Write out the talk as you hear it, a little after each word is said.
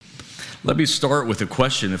Let me start with a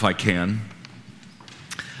question, if I can.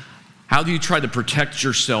 How do you try to protect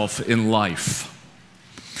yourself in life?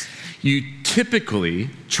 You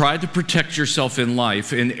typically try to protect yourself in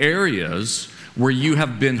life in areas where you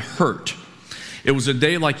have been hurt. It was a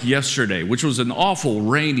day like yesterday, which was an awful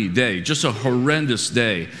rainy day, just a horrendous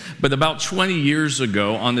day. But about 20 years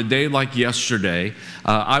ago, on a day like yesterday,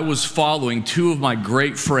 I was following two of my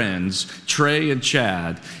great friends, Trey and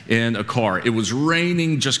Chad, in a car. It was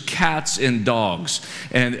raining, just cats and dogs.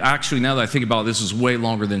 And actually, now that I think about it, this is way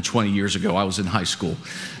longer than 20 years ago. I was in high school.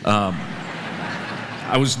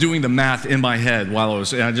 I was doing the math in my head and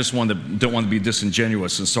I just don't want to be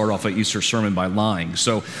disingenuous and start off an Easter sermon by lying.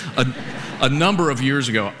 So a number of years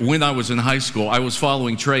ago, when I was in high school, I was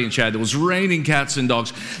following Trey and Chad. It was raining cats and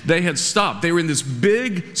dogs. They had stopped. They were in this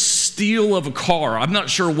big steel of a car. I'm not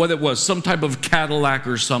sure what it was, some type of Cadillac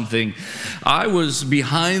or something. I was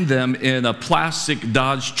behind them in a plastic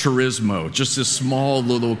Dodge Turismo, just this small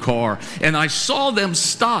little car, and I saw them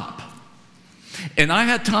stop. And I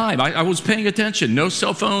had time. I was paying attention. No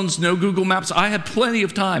cell phones, no Google Maps. I had plenty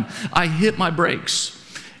of time. I hit my brakes,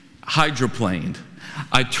 hydroplaned.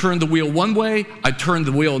 I turned the wheel one way. I turned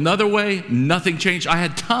the wheel another way. Nothing changed. I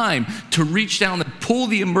had time to reach down and pull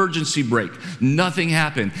the emergency brake. Nothing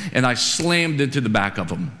happened. And I slammed into the back of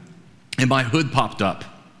them. And my hood popped up.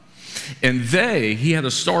 And he had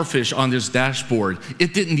a starfish on his dashboard.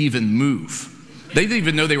 It didn't even move. They didn't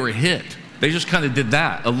even know they were hit. They just kind of did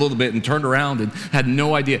that a little bit and turned around and had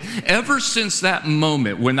no idea. Ever since that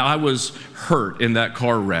moment when I was hurt in that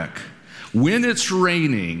car wreck, when it's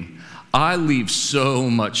raining, I leave so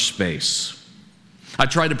much space. I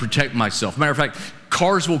try to protect myself. Matter of fact,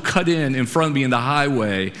 cars will cut in front of me in the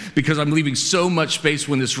highway because I'm leaving so much space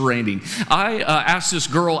when it's raining. I asked this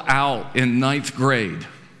girl out in 9th grade.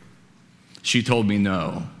 She told me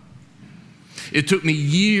no. It took me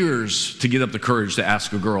years to get up the courage to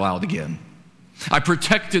ask a girl out again. I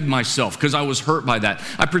protected myself because I was hurt by that.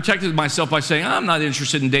 I protected myself by saying, I'm not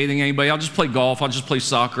interested in dating anybody. I'll just play golf. I'll just play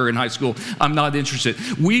soccer in high school. I'm not interested.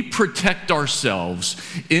 We protect ourselves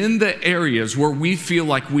in the areas where we feel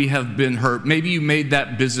like we have been hurt. Maybe you made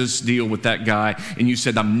that business deal with that guy and you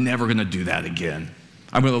said, I'm never going to do that again.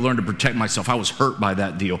 I'm going to learn to protect myself. I was hurt by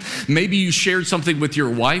that deal. Maybe you shared something with your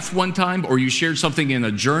wife one time, or you shared something in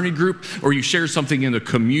a journey group, or you shared something in a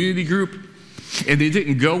community group, and it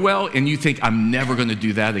didn't go well, and you think, I'm never going to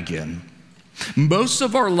do that again. Most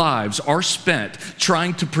of our lives are spent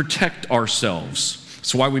trying to protect ourselves.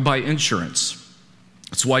 That's why we buy insurance.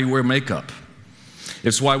 It's why you wear makeup.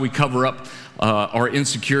 It's why we cover up our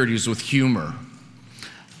insecurities with humor.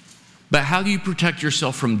 But how do you protect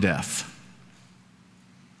yourself from death?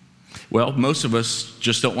 Well, most of us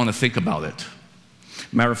just don't want to think about it.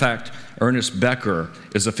 Matter of fact, Ernest Becker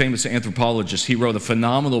is a famous anthropologist. He wrote a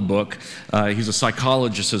phenomenal book. He's a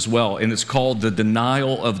psychologist as well, and it's called The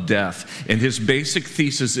Denial of Death. And his basic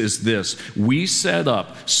thesis is this: we set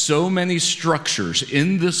up so many structures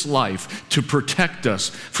in this life to protect us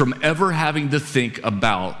from ever having to think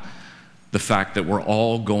about the fact that we're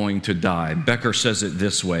all going to die. Becker says it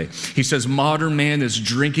this way. He says, modern man is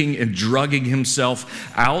drinking and drugging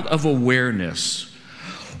himself out of awareness,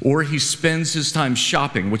 or he spends his time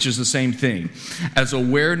shopping, which is the same thing. As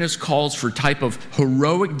awareness calls for type of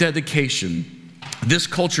heroic dedication, this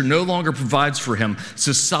culture no longer provides for him.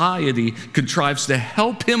 Society contrives to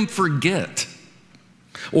help him forget.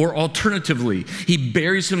 Or alternatively, he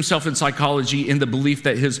buries himself in psychology in the belief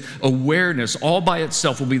that his awareness all by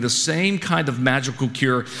itself will be the same kind of magical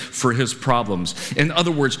cure for his problems. In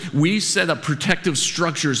other words, we set up protective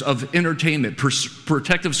structures of entertainment,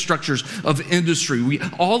 protective structures of industry.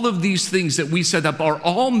 All of these things that we set up are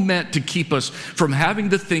all meant to keep us from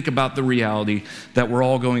having to think about the reality that we're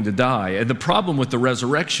all going to die. And the problem with the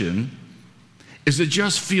resurrection is it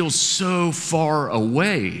just feels so far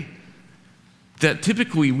away that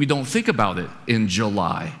typically we don't think about it in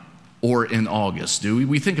July or in August, do we?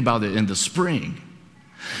 We think about it in the spring.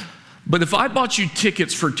 But if I bought you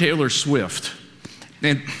tickets for Taylor Swift,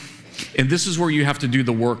 and this is where you have to do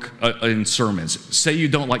the work in sermons. Say you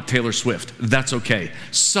don't like Taylor Swift, that's okay.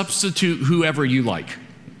 Substitute whoever you like.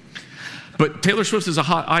 But Taylor Swift is a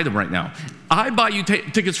hot item right now. I buy you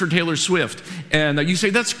tickets for Taylor Swift, and you say,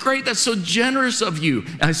 that's great, that's so generous of you.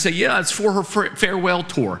 And I say, yeah, it's for her farewell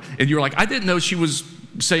tour. And you're like, I didn't know she was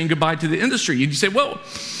saying goodbye to the industry. And you say, well,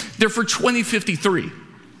 they're for 2053.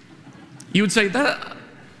 You would say,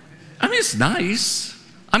 it's nice.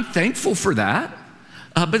 I'm thankful for that.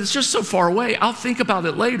 But it's just so far away. I'll think about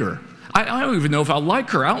it later. I don't even know if I'll like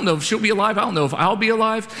her. I don't know if she'll be alive. I don't know if I'll be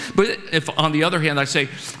alive. But if, on the other hand, I say,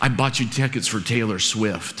 I bought you tickets for Taylor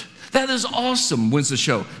Swift. That is awesome. When's the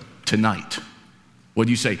show? tonight? What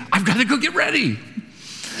do you say? I've got to go get ready.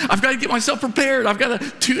 I've got to get myself prepared. I've got to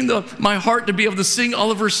tune my heart to be able to sing all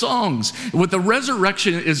of her songs. What the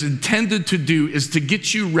resurrection is intended to do is to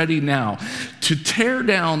get you ready now, to tear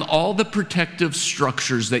down all the protective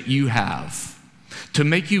structures that you have, to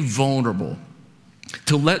make you vulnerable,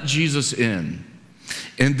 to let Jesus in,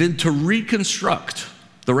 and then to reconstruct.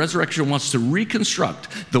 The resurrection wants to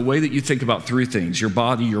reconstruct the way that you think about three things: your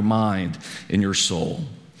body, your mind, and your soul.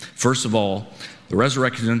 First of all, the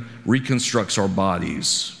resurrection reconstructs our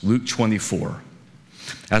bodies. Luke 24.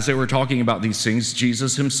 As they were talking about these things,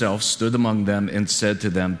 Jesus himself stood among them and said to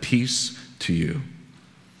them, "Peace to you."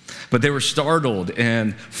 But they were startled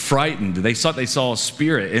and frightened. They thought they saw a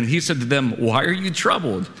spirit. And he said to them, "Why are you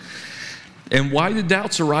troubled? And why do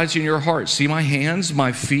doubts arise in your heart? See my hands,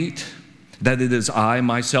 my feet, that it is I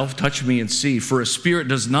myself. Touch me and see. For a spirit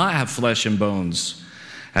does not have flesh and bones,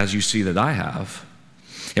 as you see that I have."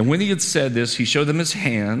 And when he had said this, he showed them his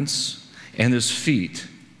hands and his feet.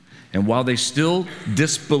 And while they still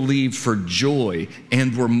disbelieved for joy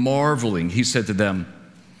and were marveling, he said to them,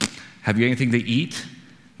 "Have you anything to eat?"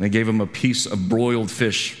 And they gave him a piece of broiled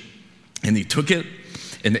fish. And he took it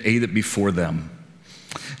and ate it before them.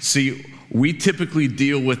 See, we typically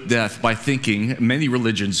deal with death by thinking, many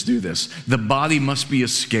religions do this, the body must be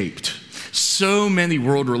escaped. So many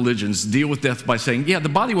world religions deal with death by saying, yeah, the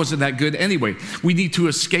body wasn't that good anyway. We need to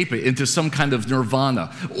escape it into some kind of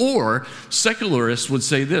nirvana. Or secularists would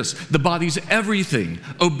say this: the body's everything.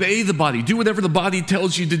 Obey the body. Do whatever the body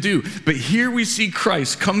tells you to do. But here we see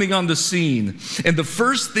Christ coming on the scene. And the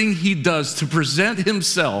first thing he does to present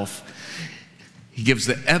himself, he gives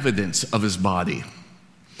the evidence of his body.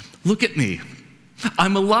 Look at me.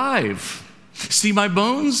 I'm alive. See my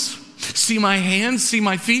bones? See my hands, see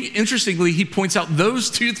my feet. Interestingly, he points out those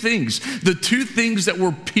two things, the two things that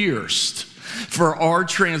were pierced for our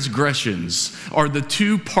transgressions, are the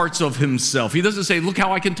two parts of himself. He doesn't say, look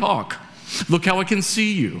how I can talk. Look how I can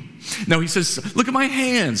see you. No, he says, look at my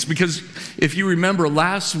hands. Because if you remember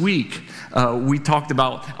last week, we talked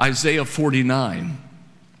about Isaiah 49.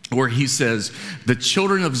 Where he says, the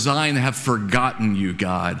children of Zion have forgotten you,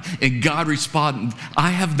 God. And God responded, I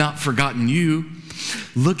have not forgotten you.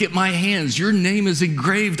 Look at my hands. Your name is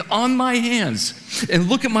engraved on my hands. And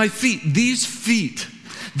look at my feet. These feet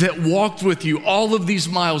that walked with you all of these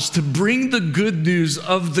miles to bring the good news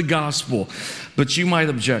of the gospel. But you might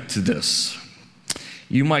object to this.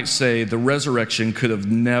 You might say the resurrection could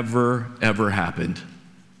have never, ever happened.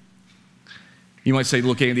 You might say,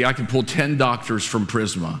 look, Andy, I can pull 10 doctors from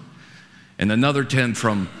Prisma, and another 10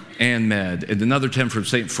 from ANMED, and another 10 from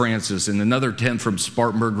St. Francis, and another 10 from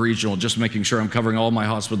Spartanburg Regional, just making sure I'm covering all my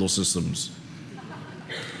hospital systems.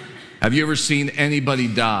 Have you ever seen anybody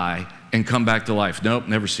die and come back to life? Nope,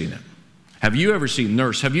 never seen it. Have you ever seen,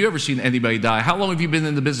 nurse, have you ever seen anybody die? How long have you been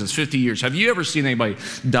in the business? 50 years. Have you ever seen anybody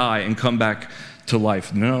die and come back to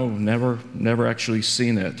life? No, never actually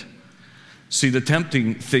seen it. See, the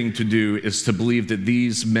tempting thing to do is to believe that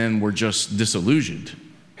these men were just disillusioned,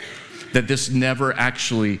 that this never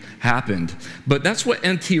actually happened. But that's what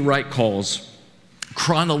N.T. Wright calls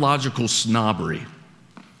chronological snobbery.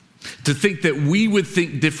 To think that we would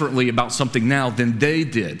think differently about something now than they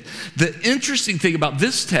did. The interesting thing about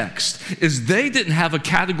this text is they didn't have a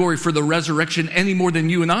category for the resurrection any more than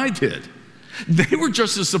you and I did. They were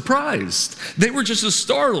just as surprised. They were just as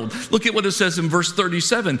startled. Look at what it says in verse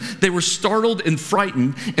 37. They were startled and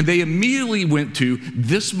frightened, and they immediately went to,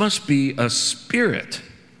 this must be a spirit.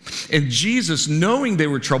 And Jesus, knowing they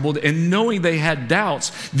were troubled and knowing they had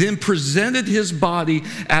doubts, then presented his body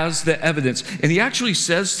as the evidence. And he actually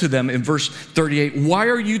says to them in verse 38, why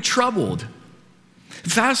are you troubled?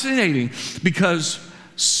 Fascinating, because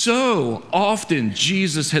so often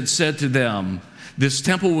Jesus had said to them, this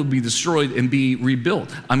temple would be destroyed and be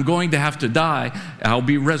rebuilt. I'm going to have to die. I'll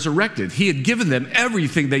be resurrected. He had given them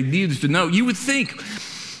everything they needed to know. You would think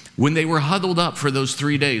when they were huddled up for those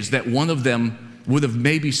 3 days that one of them would have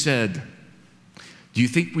maybe said, do you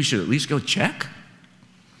think we should at least go check?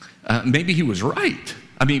 Maybe he was right.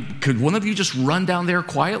 I mean, could one of you just run down there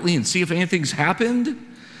quietly and see if anything's happened?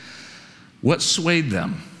 What swayed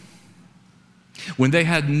them? When they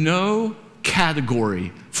had no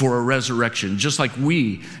category for a resurrection, just like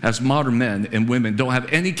we as modern men and women don't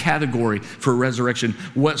have any category for a resurrection,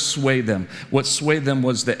 what swayed them? What swayed them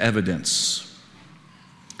was the evidence.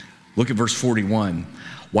 Look at verse 41.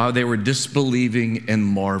 While they were disbelieving and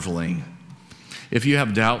marveling. If you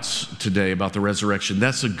have doubts today about the resurrection,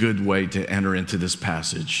 that's a good way to enter into this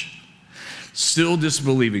passage. still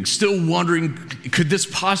disbelieving, still wondering, could this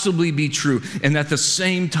possibly be true? And at the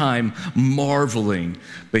same time, marveling.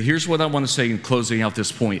 But here's what I want to say in closing out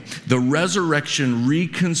this point. The resurrection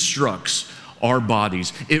reconstructs our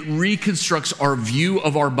bodies. It reconstructs our view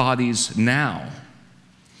of our bodies now.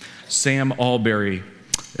 Sam Allberry,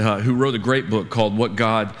 who wrote a great book called What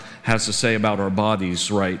God Has to Say About Our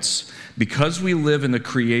Bodies, writes, because we live in a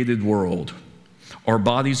created world, our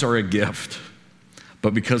bodies are a gift.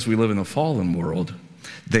 But because we live in a fallen world,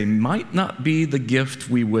 they might not be the gift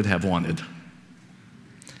we would have wanted.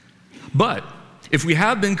 But if we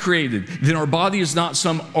have been created, then our body is not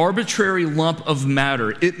some arbitrary lump of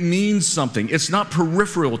matter. It means something. It's not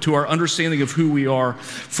peripheral to our understanding of who we are.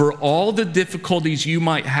 For all the difficulties you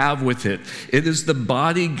might have with it, it is the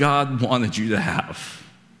body God wanted you to have.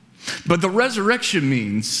 But the resurrection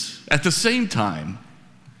means, at the same time,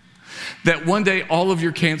 that one day all of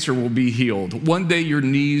your cancer will be healed. One day your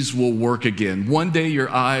knees will work again. One day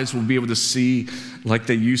your eyes will be able to see like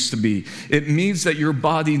they used to be. It means that your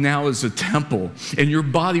body now is a temple and your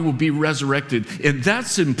body will be resurrected. And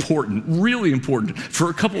that's important, really important,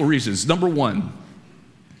 for a couple of reasons. Number one,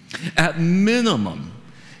 at minimum,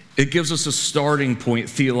 it gives us a starting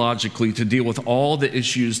point theologically to deal with all the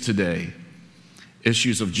issues today.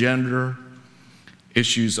 Issues of gender,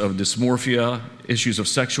 issues of dysmorphia, issues of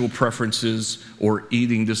sexual preferences or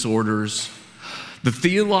eating disorders. The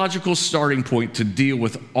theological starting point to deal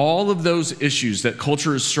with all of those issues that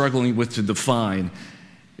culture is struggling with to define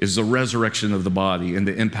is the resurrection of the body and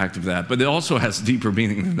the impact of that. But it also has deeper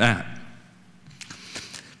meaning than that.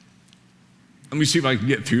 Let me see if I can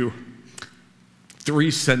get through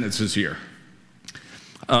 3 sentences here.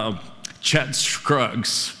 Chad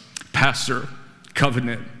Scruggs, pastor,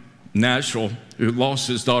 Covenant, Nashville, who lost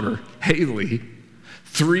his daughter, Haley,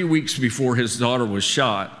 3 weeks before his daughter was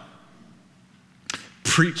shot,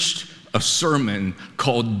 preached a sermon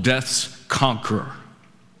called Death's Conqueror.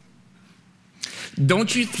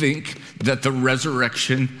 Don't you think that the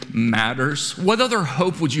resurrection matters? What other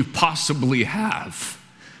hope would you possibly have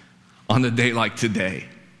on a day like today?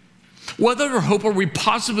 What other hope are we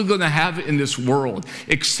possibly going to have in this world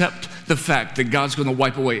except the fact that God's going to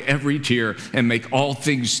wipe away every tear and make all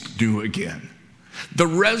things new again? The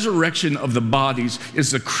resurrection of the bodies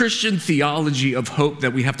is the Christian theology of hope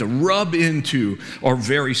that we have to rub into our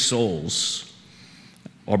very souls,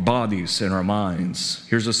 our bodies, and our minds.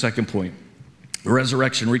 Here's the second point. The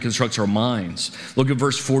resurrection reconstructs our minds. Look at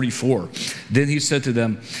verse 44. Then he said to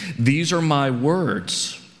them, "These are my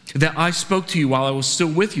words that I spoke to you while I was still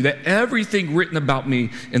with you, that everything written about me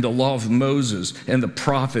in the law of Moses and the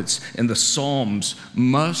prophets and the Psalms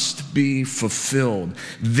must be fulfilled."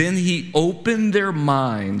 Then he opened their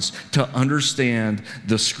minds to understand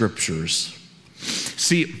the scriptures.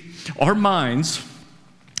 See, our minds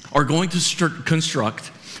are going to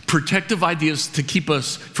construct protective ideas to keep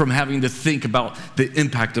us from having to think about the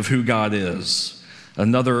impact of who God is.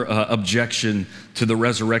 Another objection to the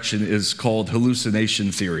resurrection is called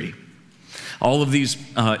hallucination theory. All of these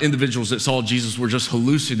individuals that saw Jesus were just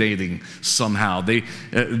hallucinating somehow.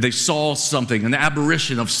 They saw something, an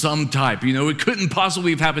apparition of some type. You know, it couldn't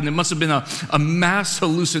possibly have happened. It must have been a mass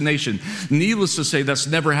hallucination. Needless to say, that's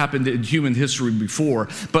never happened in human history before.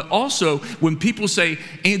 But also, when people say,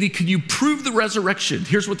 "Andy, can you prove the resurrection?"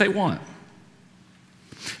 Here's what they want.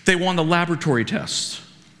 They want a laboratory test.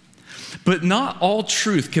 But not all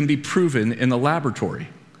truth can be proven in a laboratory.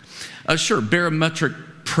 Sure, barometric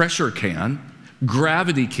pressure can,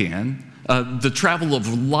 gravity can, the travel of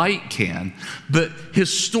light can, but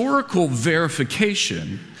historical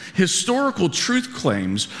verification, historical truth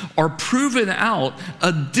claims are proven out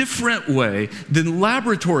a different way than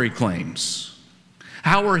laboratory claims.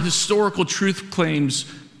 How are historical truth claims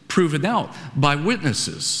proven out? By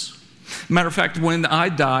witnesses. Matter of fact, when I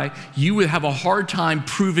die, you would have a hard time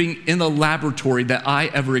proving in a laboratory that I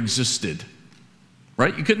ever existed,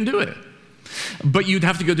 right? You couldn't do it. But you'd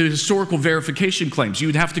have to go to historical verification claims. You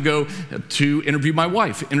would have to go to interview my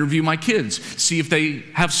wife, interview my kids, see if they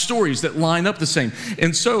have stories that line up the same.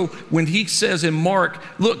 And so when he says in Mark,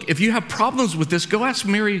 look, if you have problems with this, go ask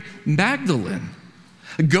Mary Magdalene.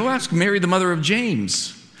 Go ask Mary, the mother of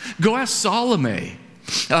James. Go ask Salome.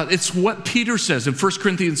 It's what Peter says in 1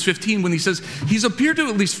 Corinthians 15 when he says he's appeared to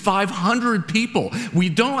at least 500 people. We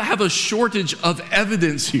don't have a shortage of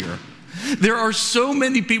evidence here. There are so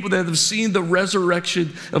many people that have seen the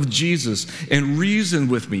resurrection of Jesus and reason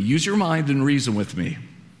with me. Use your mind and reason with me.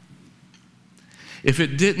 If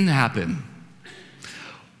it didn't happen,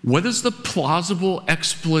 what is the plausible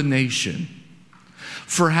explanation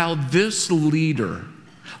for how this leader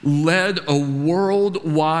led a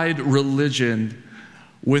worldwide religion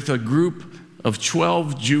with a group of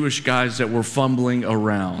 12 Jewish guys that were fumbling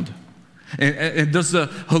around? And does the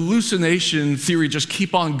hallucination theory just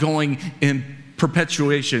keep on going in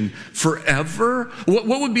perpetuation forever? What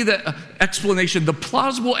would be the explanation, the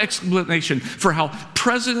plausible explanation for how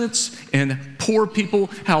presidents and poor people,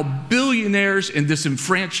 how billionaires and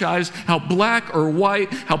disenfranchised, how black or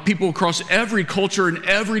white, how people across every culture and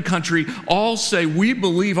every country all say, we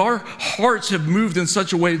believe, our hearts have moved in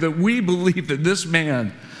such a way that we believe that this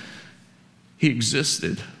man, he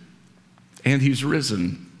existed and he's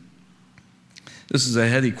risen. This is a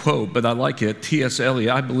heady quote, but I like it. T.S.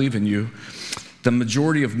 Eliot, I believe in you. The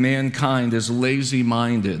majority of mankind is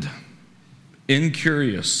lazy-minded,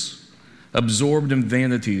 incurious, absorbed in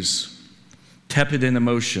vanities, tepid in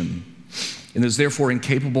emotion, and is therefore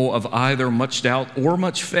incapable of either much doubt or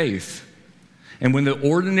much faith. And when the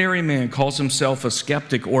ordinary man calls himself a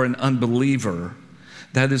skeptic or an unbeliever,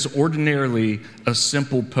 that is ordinarily a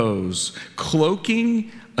simple pose,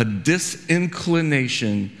 cloaking a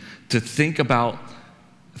disinclination to think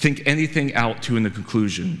anything out to in the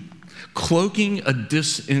conclusion. Cloaking a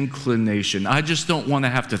disinclination. I just don't want to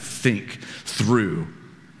have to think through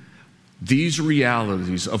these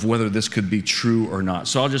realities of whether this could be true or not.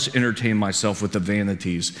 So I'll just entertain myself with the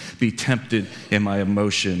vanities, be tempted in my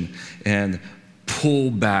emotion, and pull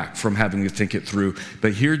back from having to think it through.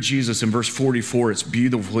 But here Jesus in verse 44, it's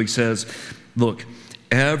beautiful. He says, look,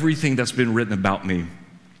 everything that's been written about me,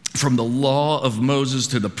 from the law of Moses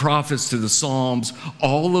to the prophets to the Psalms,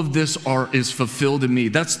 all of this is fulfilled in me.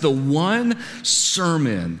 That's the one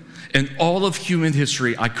sermon in all of human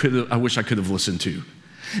history I wish I could have listened to.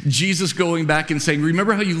 Jesus going back and saying,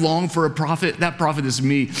 remember how you long for a prophet? That prophet is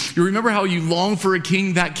me. You remember how you long for a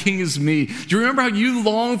king? That king is me. Do you remember how you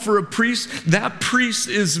long for a priest? That priest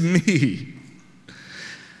is me.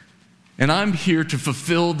 And I'm here to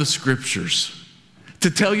fulfill the scriptures, to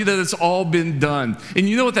tell you that it's all been done. And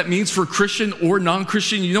you know what that means for Christian or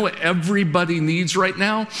non-Christian? You know what everybody needs right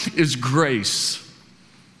now is grace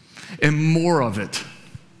and more of it.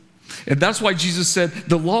 And that's why Jesus said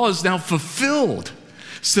the law is now fulfilled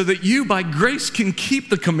so that you by grace can keep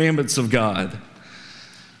the commandments of God.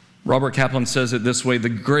 Robert Kaplan says it this way, the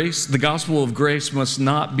gospel of grace must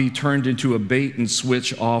not be turned into a bait and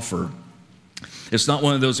switch offer. It's not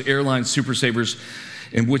one of those airline super savers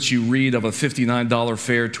in which you read of a $59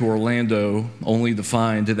 fare to Orlando, only to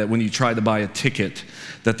find that when you try to buy a ticket,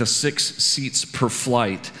 that the 6 seats per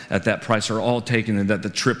flight at that price are all taken and that the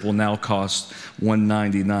trip will now cost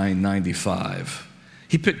 $199.95.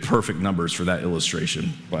 He picked perfect numbers for that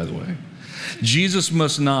illustration, by the way. Jesus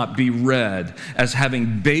must not be read as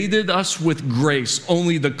having baited us with grace,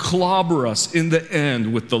 only to clobber us in the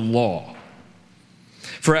end with the law.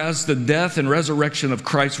 For as the death and resurrection of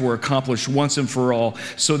Christ were accomplished once and for all,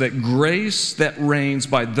 so that grace that reigns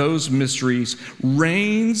by those mysteries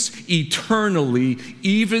reigns eternally,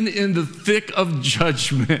 even in the thick of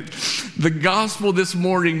judgment. The gospel this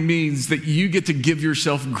morning means that you get to give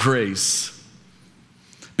yourself grace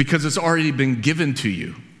because it's already been given to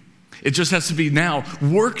you. It just has to be now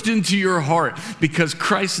worked into your heart because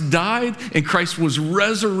Christ died and Christ was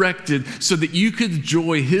resurrected so that you could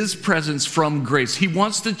enjoy his presence from grace. He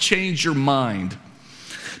wants to change your mind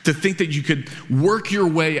to think that you could work your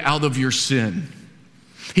way out of your sin.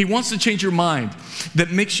 He wants to change your mind that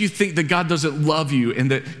makes you think that God doesn't love you and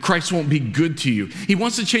that Christ won't be good to you. He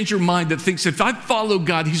wants to change your mind that thinks if I follow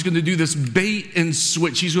God, he's going to do this bait and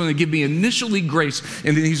switch. He's going to give me initially grace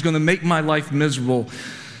and then he's going to make my life miserable.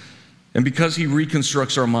 And because he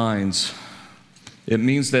reconstructs our minds, it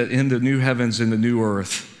means that in the new heavens and the new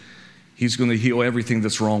earth, he's going to heal everything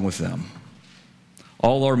that's wrong with them.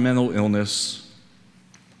 All our mental illness,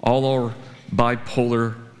 all our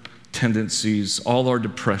bipolar tendencies, all our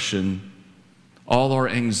depression, all our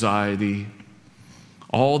anxiety,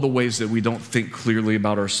 all the ways that we don't think clearly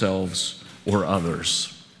about ourselves or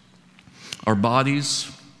others. Our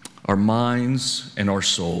bodies, our minds, and our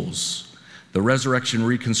souls. The resurrection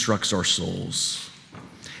reconstructs our souls.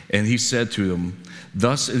 And he said to them,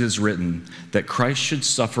 thus it is written that Christ should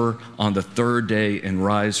suffer on the third day and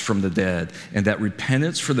rise from the dead, and that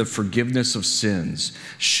repentance for the forgiveness of sins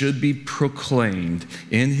should be proclaimed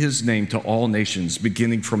in his name to all nations,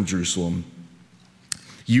 beginning from Jerusalem.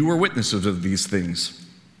 You are witnesses of these things.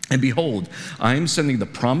 And behold, I am sending the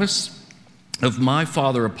promise of my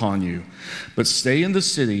Father upon you, but stay in the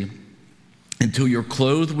city until you're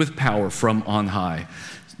clothed with power from on high.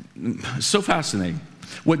 So fascinating.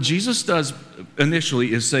 What Jesus does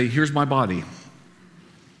initially is say, here's my body.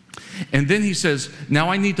 And then he says, now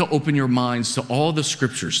I need to open your minds to all the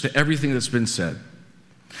scriptures, to everything that's been said,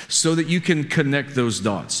 so that you can connect those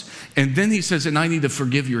dots. And then he says, and I need to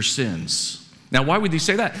forgive your sins. Now, why would he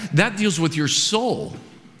say that? That deals with your soul.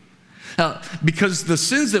 Because the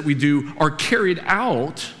sins that we do are carried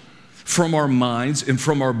out from our minds and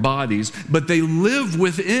from our bodies, but they live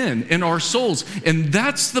within in our souls. And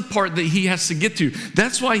that's the part that he has to get to.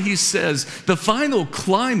 That's why he says the final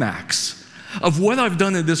climax of what I've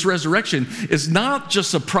done in this resurrection is not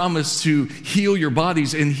just a promise to heal your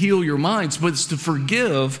bodies and heal your minds, but it's to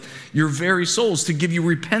forgive your very souls, to give you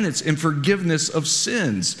repentance and forgiveness of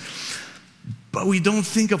sins. But we don't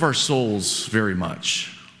think of our souls very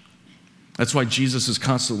much. That's why Jesus is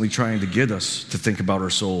constantly trying to get us to think about our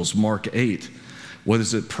souls. Mark 8, what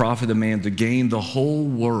does it profit a man to gain the whole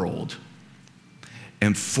world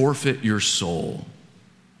and forfeit your soul?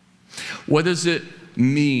 What does it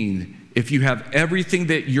mean if you have everything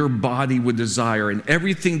that your body would desire and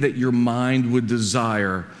everything that your mind would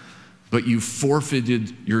desire, but you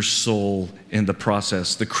forfeited your soul in the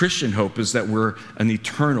process? The Christian hope is that we're an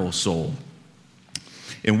eternal soul.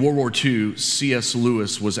 In World War II, C.S.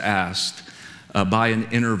 Lewis was asked by an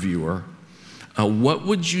interviewer, what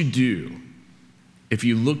would you do if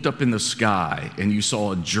you looked up in the sky and you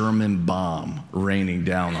saw a German bomb raining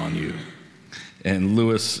down on you? And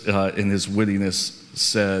Lewis, in his wittiness,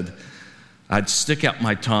 said, I'd stick out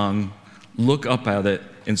my tongue, look up at it,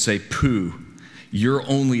 and say, pooh, you're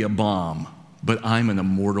only a bomb, but I'm an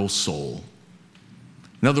immortal soul.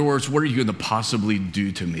 In other words, what are you going to possibly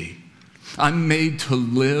do to me? I'm made to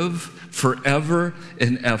live forever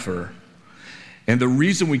and ever. And the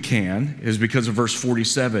reason we can is because of verse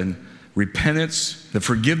 47, repentance, the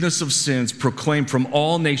forgiveness of sins proclaimed from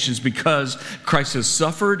all nations because Christ has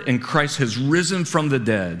suffered and Christ has risen from the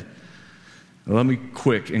dead. Now, let me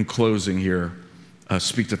quick in closing here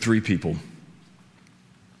speak to three people.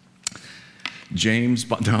 James,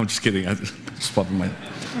 no, I'm just kidding.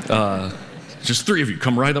 Just three of you,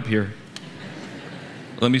 come right up here.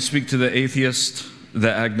 Let me speak to the atheist,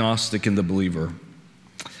 the agnostic, and the believer.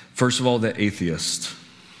 First of all, the atheist.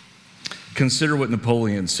 Consider what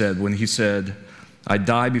Napoleon said when he said, I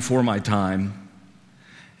die before my time,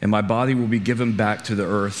 and my body will be given back to the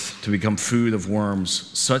earth to become food of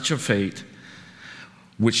worms. Such a fate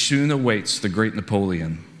which soon awaits the great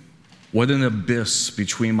Napoleon. What an abyss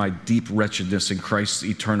between my deep wretchedness and Christ's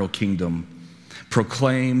eternal kingdom,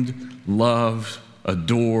 proclaimed, loved,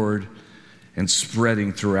 adored, and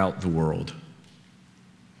spreading throughout the world.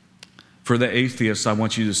 For the atheist, I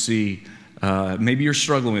want you to see, maybe you're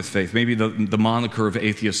struggling with faith. Maybe the moniker of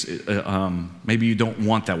atheist, maybe you don't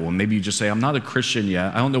want that one. Maybe you just say, I'm not a Christian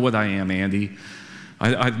yet. I don't know what I am, Andy.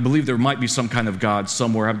 I believe there might be some kind of God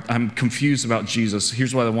somewhere. I'm confused about Jesus.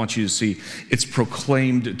 Here's what I want you to see. It's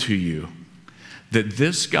proclaimed to you that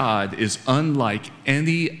this God is unlike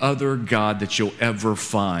any other God that you'll ever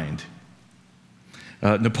find.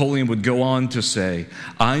 Napoleon would go on to say,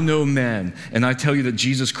 I know men, and I tell you that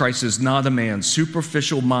Jesus Christ is not a man.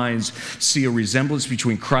 Superficial minds see a resemblance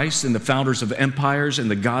between Christ and the founders of empires and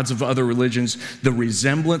the gods of other religions. The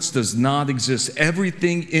resemblance does not exist.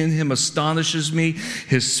 Everything in him astonishes me.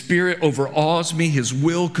 His spirit overawes me. His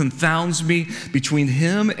will confounds me. Between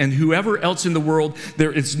him and whoever else in the world,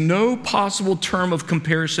 there is no possible term of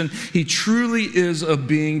comparison. He truly is a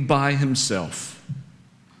being by himself.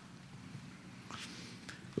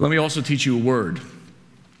 Let me also teach you a word.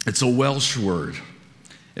 It's a Welsh word.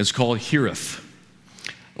 It's called hireth,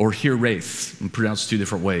 or hireth, pronounced two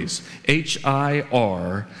different ways. Hireth.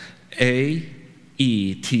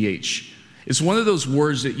 It's one of those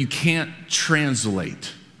words that you can't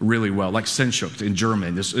translate really well, like Sehnsucht in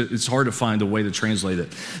German. It's hard to find a way to translate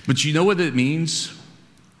it. But you know what it means?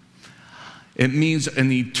 It means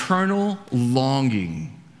an eternal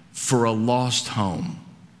longing for a lost home,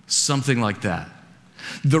 something like that.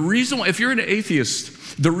 The reason why, if you're an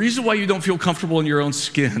atheist, the reason why you don't feel comfortable in your own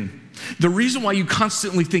skin, the reason why you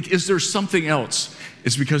constantly think, is there something else,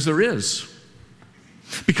 is because there is.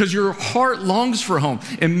 Because your heart longs for home.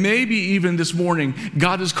 And maybe even this morning,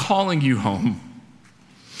 God is calling you home.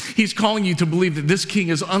 He's calling you to believe that this king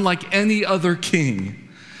is unlike any other king.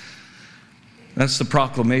 That's the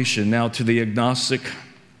proclamation. Now to the agnostic,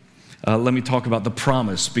 let me talk about the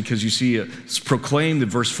promise, because you see it's proclaimed in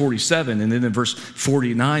verse 47, and then in verse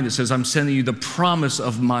 49 it says, I'm sending you the promise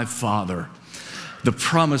of my Father, the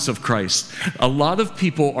promise of Christ. A lot of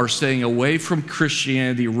people are staying away from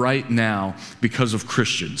Christianity right now because of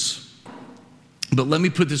Christians. But let me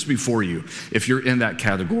put this before you, if you're in that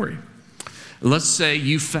category. Let's say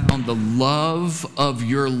you found the love of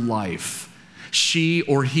your life she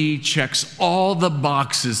or he checks all the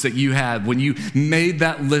boxes that you had when you made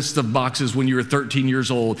that list of boxes when you were 13 years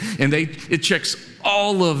old, and it checks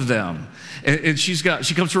all of them. And she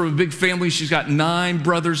comes from a big family. She's got 9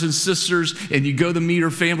 brothers and sisters, and you go to meet her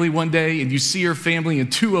family one day, and you see her family,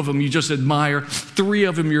 and 2 of them you just admire, 3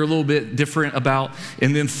 of them you're a little bit different about,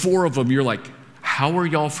 and then 4 of them you're like, how are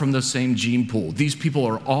y'all from the same gene pool? These people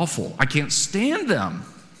are awful. I can't stand them.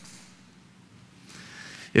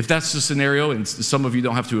 If that's the scenario, and some of you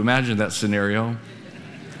don't have to imagine that scenario,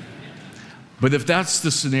 but if that's the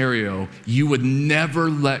scenario, you would never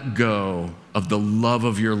let go of the love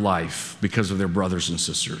of your life because of their brothers and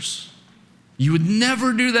sisters. You would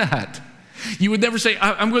never do that. You would never say,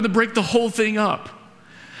 I'm going to break the whole thing up.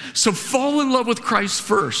 So fall in love with Christ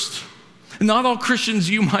first. Not all Christians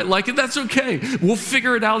you might like it. That's okay. We'll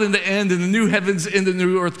figure it out in the end, in the new heavens, in the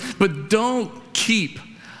new earth. But don't keep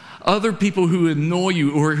other people who annoy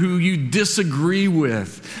you or who you disagree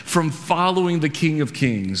with from following the King of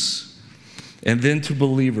Kings. And then to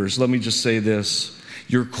believers, let me just say this.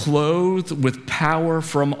 You're clothed with power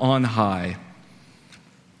from on high.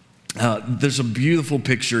 There's a beautiful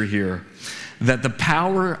picture here that the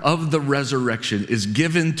power of the resurrection is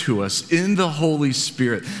given to us in the Holy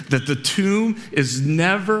Spirit, that the tomb is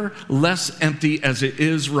never less empty as it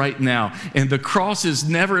is right now, and the cross is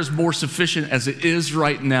never as more sufficient as it is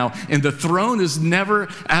right now, and the throne is never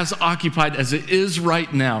as occupied as it is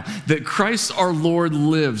right now, that Christ our Lord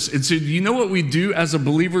lives. And so you know what we do as a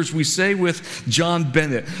believers? We say with John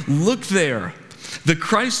Bennett, look there, the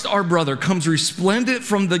Christ our brother comes resplendent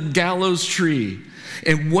from the gallows tree,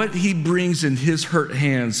 and what he brings in his hurt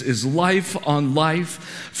hands is life on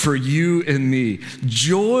life for you and me.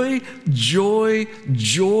 Joy, joy,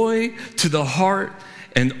 joy to the heart,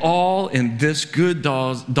 and all in this good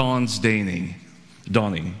dawn's dawning.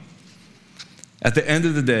 At the end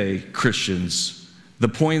of the day, Christians, the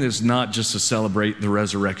point is not just to celebrate the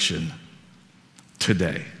resurrection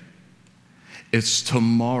today. It's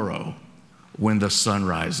tomorrow when the sun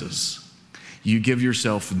rises. You give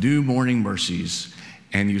yourself new morning mercies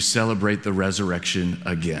and you celebrate the resurrection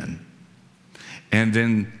again. And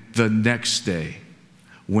then the next day,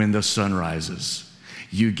 when the sun rises,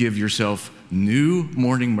 you give yourself new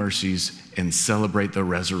morning mercies and celebrate the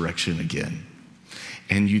resurrection again.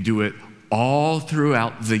 And you do it all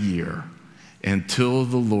throughout the year until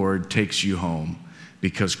the Lord takes you home,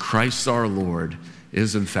 because Christ our Lord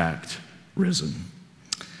is in fact risen.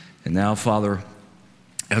 And now, Father,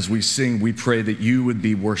 as we sing, we pray that you would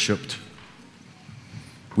be worshiped.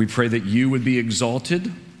 We pray that you would be exalted.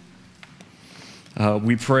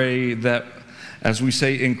 We pray that, as we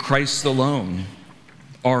say, in Christ alone,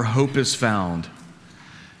 our hope is found.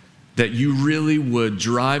 That you really would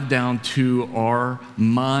drive down to our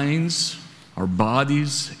minds, our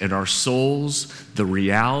bodies, and our souls the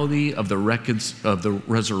reality of the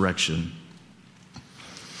resurrection.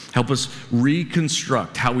 Help us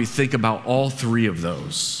reconstruct how we think about all 3 of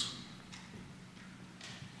those.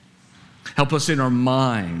 Help us in our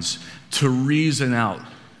minds to reason out,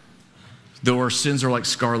 though our sins are like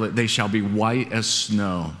scarlet, they shall be white as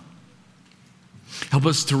snow. Help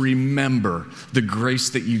us to remember the grace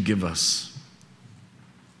that you give us.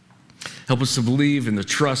 Help us to believe and to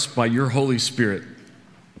trust by your Holy Spirit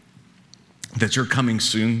that you're coming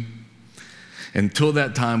soon. Until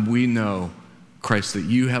that time, we know, Christ, that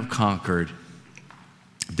you have conquered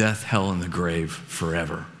death, hell, and the grave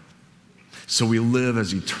forever. So we live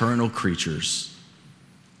as eternal creatures,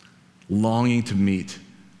 longing to meet,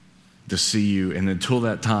 to see you. And until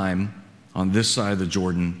that time, on this side of the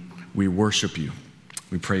Jordan, we worship you.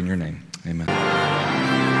 We pray in your name. Amen.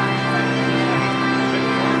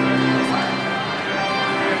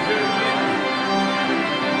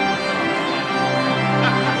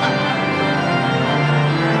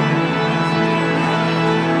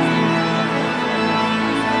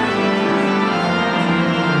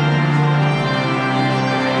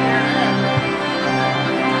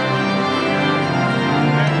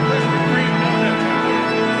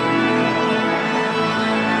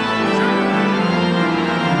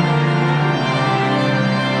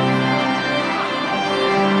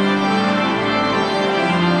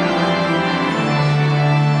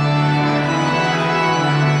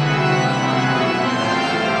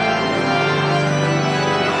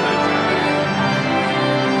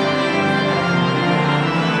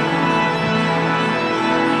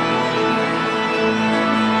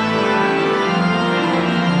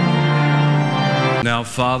 Now,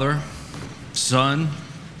 Father, Son,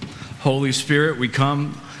 Holy Spirit, we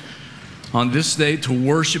come on this day to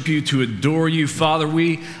worship you, to adore you. Father,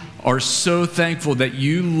 we are so thankful that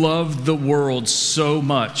you loved the world so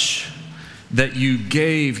much that you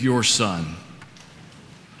gave your son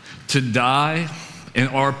to die in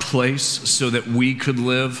our place so that we could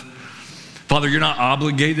live. Father, you're not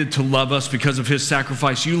obligated to love us because of his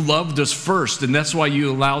sacrifice. You loved us first, and that's why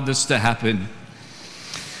you allowed this to happen.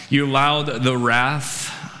 You allowed the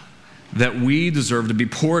wrath that we deserve to be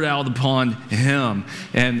poured out upon him,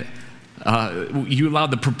 and you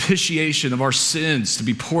allowed the propitiation of our sins to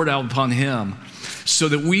be poured out upon him so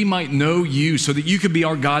that we might know you, so that you could be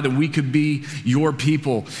our God and we could be your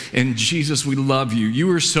people. And Jesus, we love you. You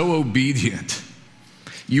were so obedient.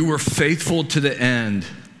 You were faithful to the end.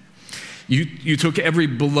 You took every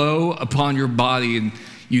blow upon your body and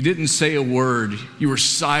you didn't say a word. You were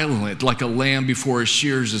silent like a lamb before its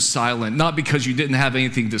shears is silent, not because you didn't have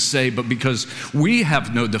anything to say, but because we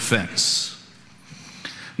have no defense.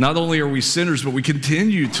 Not only are we sinners, but we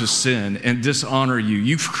continue to sin and dishonor you.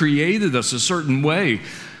 You've created us a certain way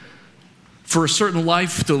for a certain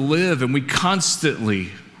life to live, and we constantly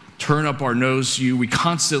turn up our nose to you. We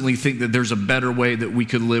constantly think that there's a better way that we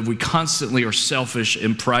could live. We constantly are selfish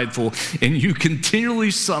and prideful, and you continually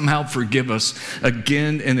somehow forgive us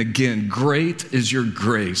again and again. Great is your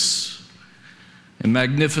grace, and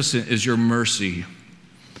magnificent is your mercy.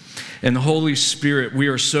 And the Holy Spirit, we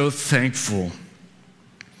are so thankful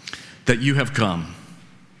that you have come.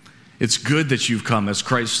 It's good that you've come, as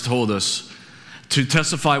Christ told us, to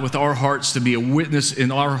testify with our hearts, to be a witness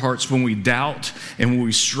in our hearts when we doubt and when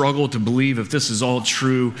we struggle to believe if this is all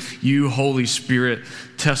true. You, Holy Spirit,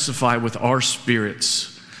 testify with our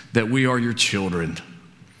spirits that we are your children.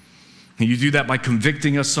 And you do that by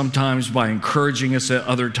convicting us sometimes, by encouraging us at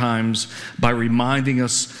other times, by reminding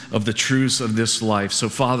us of the truths of this life. So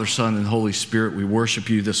Father, Son, and Holy Spirit, we worship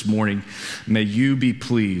you this morning. May you be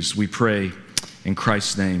pleased, we pray in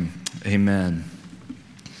Christ's name. Amen.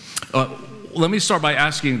 Let me start by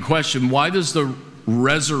asking a question. Why does the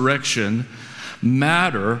resurrection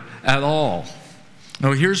matter at all?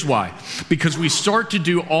 Now, here's why. Because we start to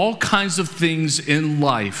do all kinds of things in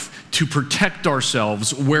life to protect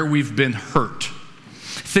ourselves where we've been hurt.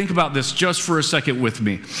 Think about this just for a second with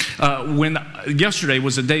me. Yesterday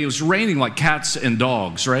was a day, it was raining like cats and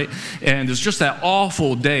dogs, right? And it was just that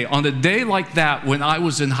awful day. On a day like that, when I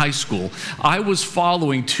was in high school, I was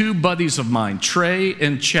following two buddies of mine, Trey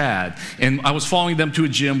and Chad, and I was following them to a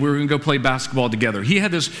gym. We were gonna go play basketball together. He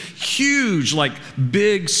had this huge, like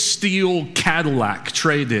big steel Cadillac,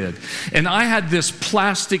 Trey did. And I had this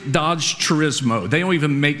plastic Dodge Turismo. They don't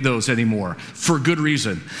even make those anymore, for good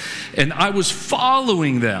reason. And I was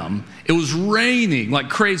following them. It was raining like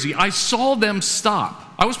crazy. I saw them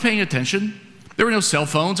stop. I was paying attention. There were no cell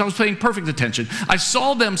phones. I was paying perfect attention. I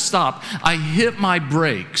saw them stop. I hit my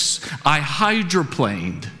brakes. I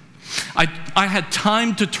hydroplaned. I had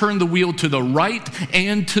time to turn the wheel to the right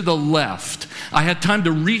and to the left. I had time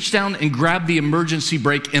to reach down and grab the emergency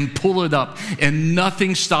brake and pull it up, and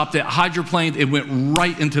nothing stopped it. Hydroplaned, it went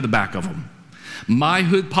right into the back of them. My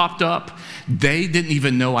hood popped up. They didn't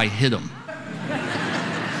even know I hit them.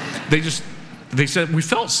 They said, we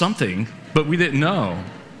felt something, but we didn't know.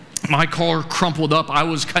 My car crumpled up. I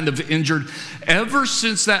was kind of injured. Ever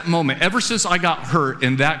since that moment, ever since I got hurt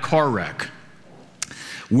in that car wreck,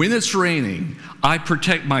 when it's raining, I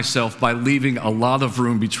protect myself by leaving a lot of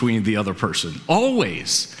room between the other person.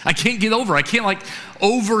 Always. I can't get over. I can't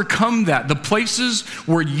overcome that. The places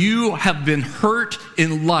where you have been hurt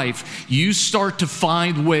in life, you start to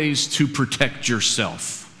find ways to protect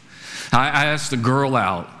yourself. I asked a girl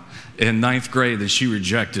out in 9th grade and she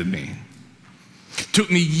rejected me. Took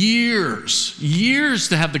me years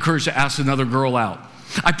to have the courage to ask another girl out.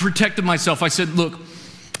 I protected myself. I said, look,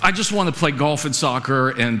 I just want to play golf and soccer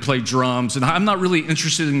and play drums, and I'm not really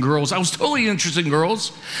interested in girls. I was totally interested in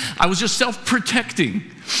girls. I was just self-protecting.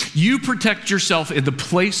 You protect yourself in the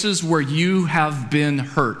places where you have been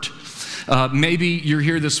hurt. Maybe you're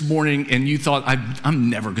here this morning and you thought, I'm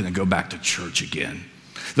never going to go back to church again.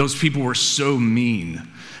 Those people were so mean.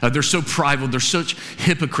 They're so prideful. They're such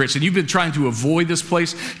hypocrites. And you've been trying to avoid this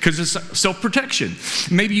place because it's self-protection.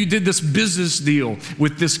 Maybe you did this business deal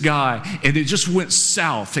with this guy and it just went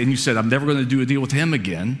south and you said, I'm never going to do a deal with him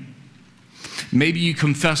again. Maybe you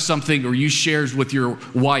confessed something or you shared with your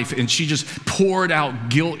wife and she just poured out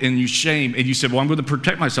guilt and shame and you said, well, I'm going to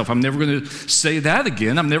protect myself. I'm never going to say that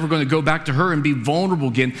again. I'm never going to go back to her and be vulnerable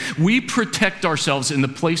again. We protect ourselves in the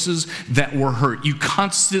places that we're hurt. You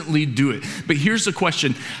constantly do it. But here's the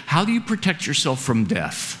question. How do you protect yourself from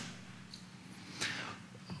death?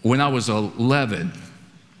 When I was 11,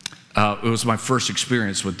 it was my first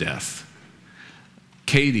experience with death.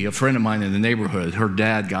 Katie, a friend of mine in the neighborhood, her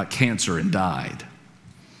dad got cancer and died.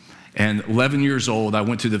 And 11 years old, I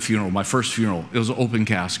went to the funeral, my first funeral. It was an open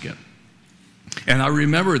casket. And I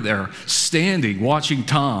remember there standing, watching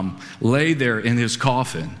Tom lay there in his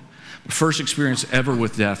coffin. First experience ever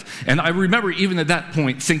with death. And I remember even at that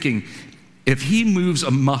point thinking, if he moves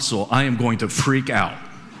a muscle, I am going to freak out.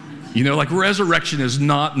 You know, like resurrection is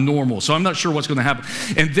not normal, so I'm not sure what's going to happen.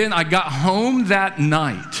 And then I got home that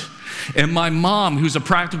night, and my mom, who's a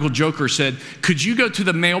practical joker, said, could you go to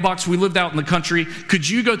the mailbox? We lived out in the country. Could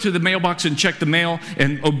you go to the mailbox and check the mail?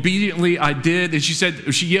 And obediently I did. And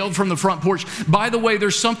she yelled from the front porch, by the way,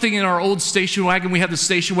 there's something in our old station wagon. We had the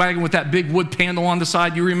station wagon with that big wood panel on the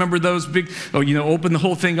side. You remember those big, open the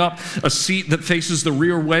whole thing up, a seat that faces the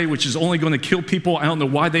rear way, which is only going to kill people. I don't know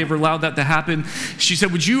why they ever allowed that to happen. She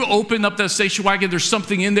said, would you open up that station wagon? There's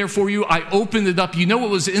something in there for you. I opened it up. You know what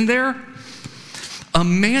was in there? A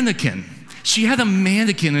mannequin. She had a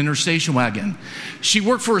mannequin in her station wagon. She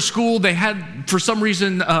worked for a school. They had, for some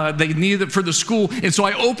reason, they needed it for the school. And so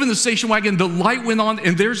I opened the station wagon, the light went on,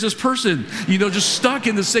 and there's this person, just stuck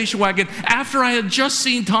in the station wagon after I had just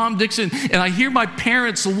seen Tom Dixon. And I hear my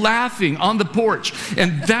parents laughing on the porch.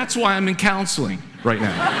 And that's why I'm in counseling right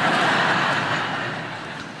now.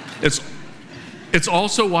 It's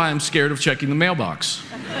also why I'm scared of checking the mailbox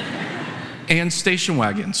and station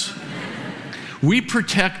wagons. We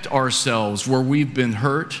protect ourselves where we've been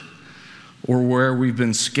hurt or where we've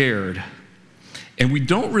been scared, and we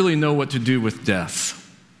don't really know what to do with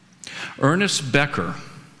death. Ernest Becker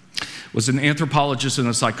was an anthropologist and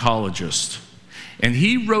a psychologist, and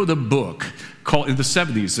he wrote a book called, in the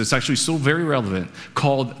 70s, it's actually still very relevant,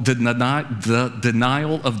 called The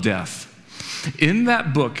Denial of Death. In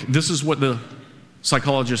that book, this is what the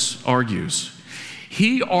psychologist argues.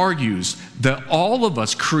 He argues that all of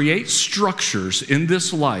us create structures in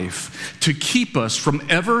this life to keep us from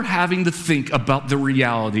ever having to think about the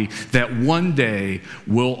reality that one day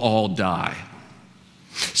we'll all die.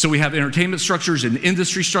 So we have entertainment structures and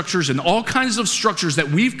industry structures and all kinds of structures that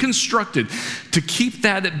we've constructed to keep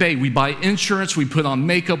that at bay. We buy insurance, we put on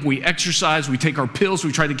makeup, we exercise, we take our pills,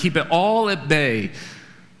 we try to keep it all at bay.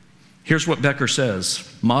 Here's what Becker says.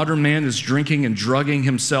 Modern man is drinking and drugging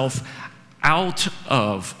himself out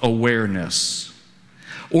of awareness.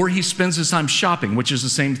 Or he spends his time shopping, which is the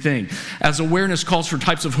same thing. As awareness calls for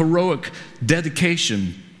types of heroic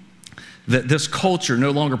dedication that this culture no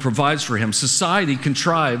longer provides for him, society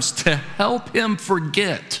contrives to help him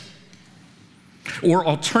forget. Or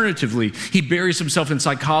alternatively, he buries himself in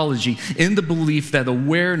psychology in the belief that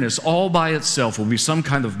awareness all by itself will be some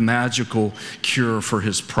kind of magical cure for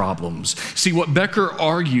his problems. See, what Becker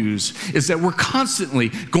argues is that we're constantly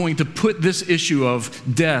going to put this issue of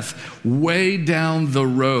death way down the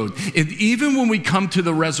road. And even when we come to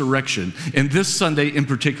the resurrection, and this Sunday in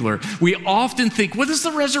particular, we often think, what does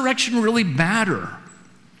the resurrection really matter?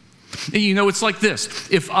 And it's like this.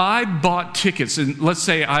 If I bought tickets, and let's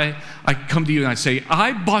say I come to you and I say,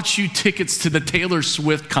 I bought you tickets to the Taylor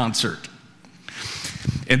Swift concert.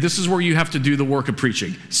 And this is where you have to do the work of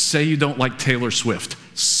preaching. Say you don't like Taylor Swift.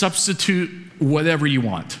 Substitute whatever you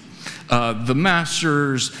want. The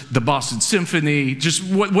Masters, the Boston Symphony, just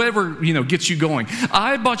whatever, gets you going.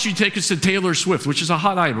 I bought you tickets to Taylor Swift, which is a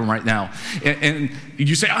hot item right now. And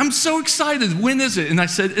you say, I'm so excited. When is it? And I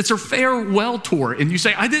said, it's her farewell tour. And you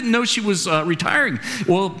say, I didn't know she was retiring.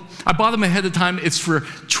 Well, I bought them ahead of time. It's for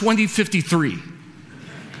 2053.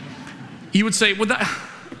 You would say, well,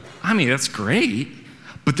 that's great.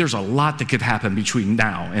 But there's a lot that could happen between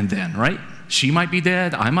now and then, right? She might be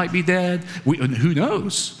dead. I might be dead. Who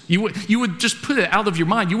knows? You would just put it out of your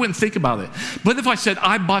mind. You wouldn't think about it. But if I said,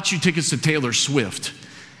 I bought you tickets to Taylor Swift,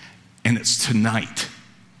 and it's tonight,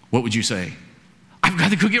 what would you say? I've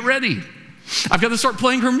got to go get ready. I've got to start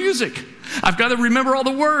playing her music. I've got to remember all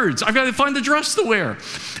the words. I've got to find the dress to wear.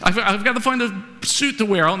 I've got to find a suit to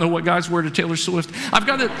wear. I don't know what guys wear to Taylor Swift. I've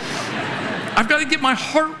got to get my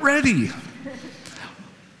heart ready.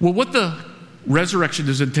 Well, what the resurrection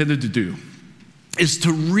is intended to do is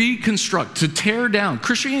to reconstruct, to tear down.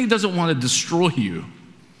 Christianity doesn't want to destroy you.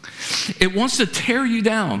 It wants to tear you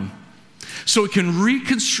down so it can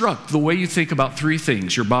reconstruct the way you think about three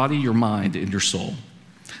things: your body, your mind, and your soul.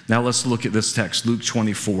 Now let's look at this text, Luke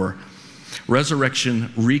 24.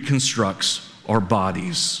 Resurrection reconstructs our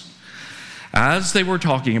bodies. As they were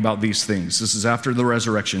talking about these things, this is after the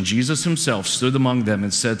resurrection, Jesus himself stood among them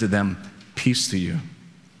and said to them, "Peace to you."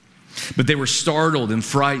 But they were startled and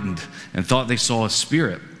frightened and thought they saw a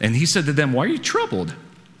spirit. And he said to them, "Why are you troubled?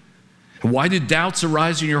 Why did doubts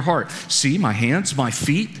arise in your heart? See my hands, my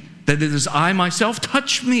feet, that it is I myself.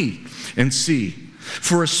 Touch me and see.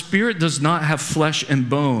 For a spirit does not have flesh and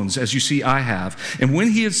bones, as you see I have. And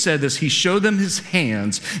when he had said this, he showed them his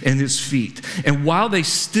hands and his feet. And while they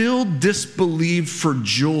still disbelieved for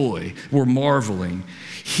joy, were marveling,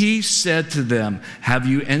 he said to them, have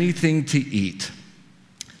you anything to eat?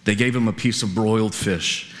 They gave him a piece of broiled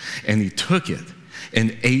fish, and he took it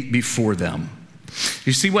and ate before them.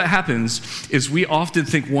 You see, what happens is we often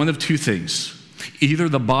think one of two things. Either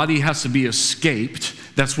the body has to be escaped.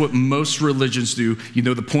 That's what most religions do. You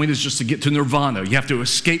know, the point is just to get to nirvana. You have to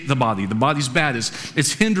escape the body. The body's bad.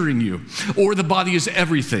 It's hindering you. Or the body is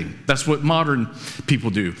everything. That's what modern people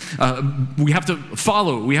do. We have to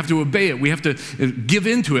follow it. We have to obey it. We have to give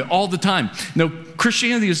into it all the time. No,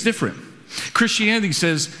 Christianity is different. Christianity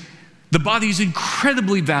says the body is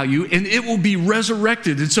incredibly valued and it will be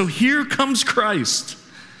resurrected. And so here comes Christ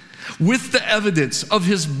with the evidence of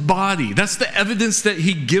his body. That's the evidence that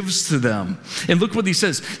he gives to them. And look what he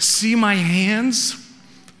says. See my hands?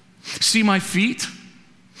 See my feet?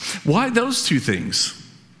 Why those two things?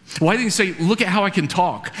 Why didn't he say, look at how I can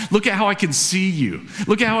talk? Look at how I can see you.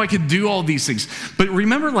 Look at how I can do all these things. But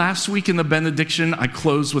remember last week in the benediction, I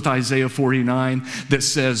closed with Isaiah 49 that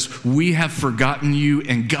says, we have forgotten you.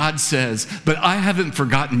 And God says, but I haven't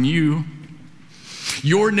forgotten you.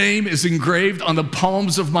 Your name is engraved on the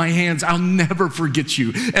palms of my hands. I'll never forget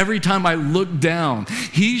you. Every time I look down,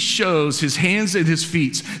 he shows his hands and his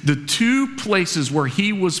feet, the two places where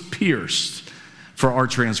he was pierced for our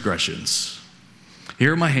transgressions.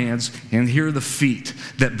 Here are my hands, and here are the feet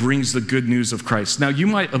that brings the good news of Christ. Now, you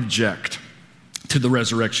might object to the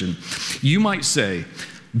resurrection. You might say,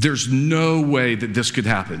 there's no way that this could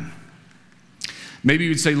happen. Maybe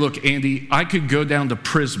you'd say, look, Andy, I could go down to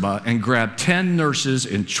Prisma and grab 10 nurses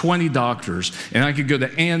and 20 doctors, and I could go to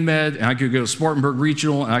ANMED, and I could go to Spartanburg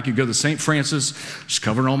Regional, and I could go to St. Francis, just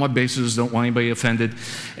covering all my bases, don't want anybody offended.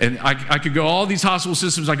 And I could go all these hospital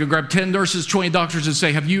systems, I could grab 10 nurses, 20 doctors, and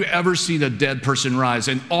say, have you ever seen a dead person rise?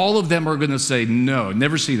 And all of them are going to say, no,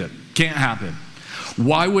 never seen it, can't happen.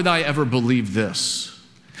 Why would I ever believe this?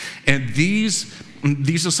 And these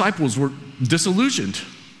disciples were disillusioned.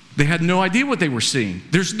 They had no idea what they were seeing.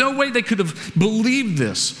 There's no way they could have believed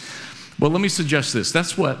this. Well, let me suggest this.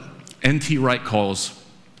 That's what N.T. Wright calls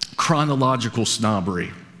chronological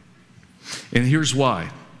snobbery. And here's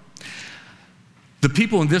why. The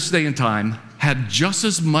people in this day and time had just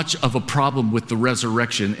as much of a problem with the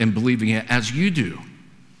resurrection and believing it as you do.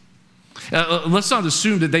 Let's not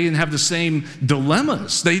assume that they didn't have the same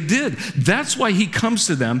dilemmas. They did. That's why he comes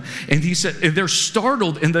to them and he said, and they're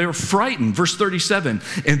startled and they're frightened. Verse 37.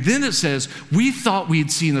 And then it says, we thought we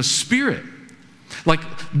had seen a spirit. Like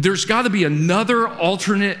there's got to be another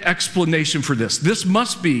alternate explanation for this. This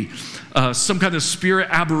must be some kind of spirit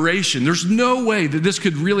aberration. There's no way that this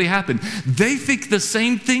could really happen. They think the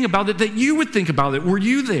same thing about it that you would think about it. Were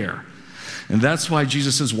you there? And that's why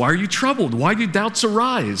Jesus says, why are you troubled? Why do doubts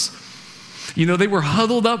arise? You know, they were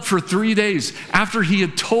huddled up for 3 days after he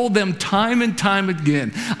had told them time and time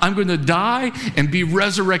again, I'm going to die and be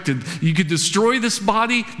resurrected. You could destroy this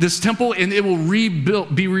body, this temple, and it will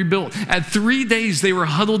be rebuilt. At 3 days, they were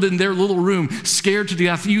huddled in their little room, scared to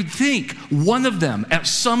death. You'd think one of them at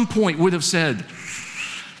some point would have said,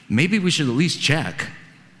 maybe we should at least check.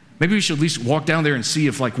 Maybe we should at least walk down there and see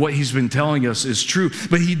if like what he's been telling us is true.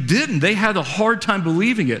 But he didn't. They had a hard time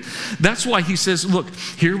believing it. That's why he says, look,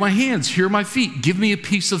 here are my hands, here are my feet. Give me a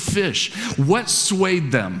piece of fish. What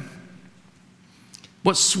swayed them?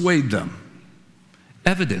 What swayed them?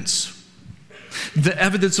 Evidence. The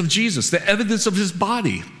evidence of Jesus, the evidence of his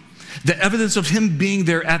body, the evidence of him being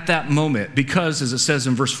there at that moment. Because, as it says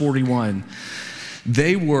in verse 41,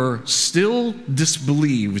 they were still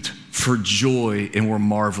disbelieved for joy and were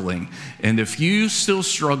marveling. And if you still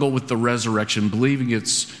struggle with the resurrection, believing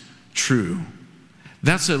it's true,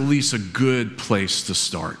 that's at least a good place to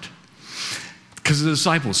start. Because the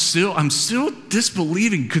disciples, I'm still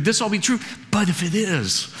disbelieving. Could this all be true? But if it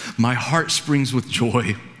is, my heart springs with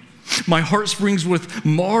joy. My heart springs with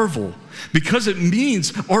marvel because it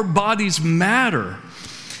means our bodies matter.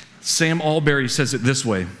 Sam Allberry says it this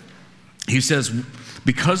way. He says,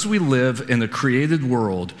 because we live in a created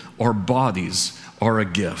world, our bodies are a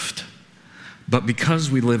gift. But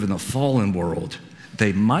because we live in a fallen world,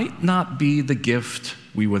 they might not be the gift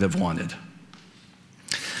we would have wanted.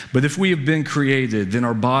 But if we have been created, then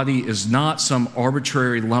our body is not some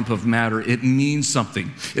arbitrary lump of matter. It means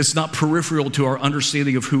something. It's not peripheral to our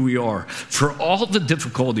understanding of who we are. For all the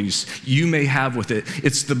difficulties you may have with it,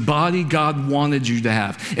 it's the body God wanted you to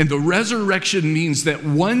have. And the resurrection means that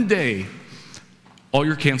one day, all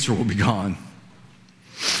your cancer will be gone.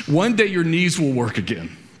 One day your knees will work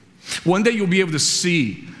again. One day you'll be able to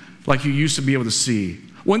see like you used to be able to see.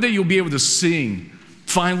 One day you'll be able to sing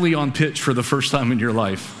finally on pitch for the first time in your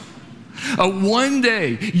life. One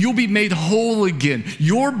day you'll be made whole again.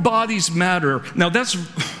 Your bodies matter. Now that's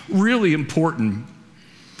really important.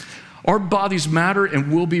 Our bodies matter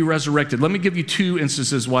and will be resurrected. Let me give you 2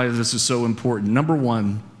 instances why this is so important. Number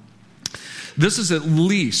 1, this is at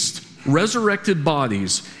least, resurrected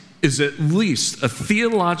bodies is at least a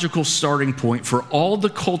theological starting point for all the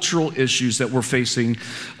cultural issues that we're facing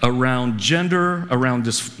around gender, around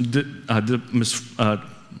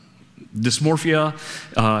dysmorphia,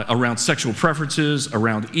 around sexual preferences,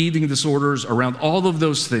 around eating disorders, around all of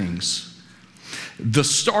those things. The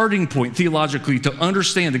starting point theologically to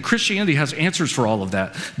understand, and Christianity has answers for all of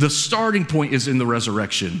that, the starting point is in the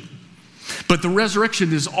resurrection. But the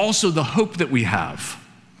resurrection is also the hope that we have.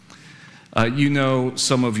 You know,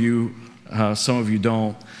 some of you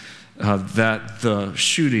don't, that the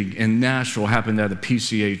shooting in Nashville happened at a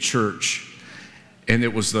PCA church, and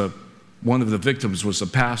it was one of the victims was the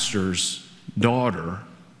pastor's daughter.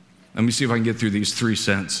 Let me see if I can get through these 3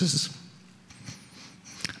 sentences.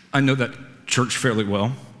 I know that church fairly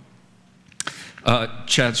well.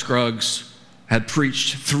 Chad Scruggs had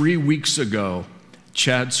preached 3 weeks ago.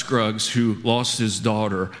 Chad Scruggs, who lost his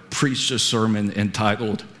daughter, preached a sermon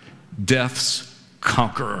entitled, Death's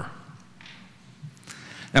Conqueror.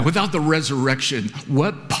 Now, without the resurrection,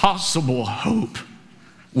 what possible hope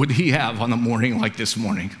would he have on a morning like this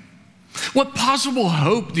morning? What possible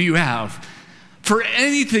hope do you have for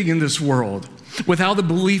anything in this world without a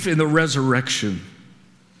belief in the resurrection?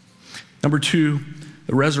 Number 2,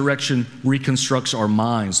 the resurrection reconstructs our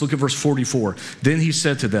minds. Look at verse 44. Then he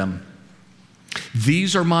said to them,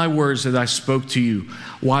 these are my words that I spoke to you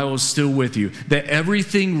while I was still with you, that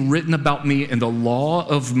everything written about me in the law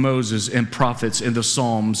of Moses and prophets and the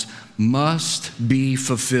Psalms must be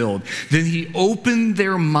fulfilled. Then he opened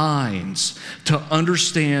their minds to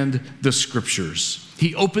understand the scriptures.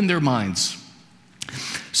 He opened their minds.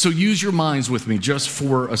 So use your minds with me just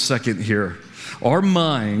for a second here. Our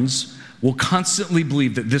minds will constantly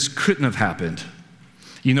believe that this couldn't have happened.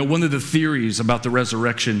 You know, one of the theories about the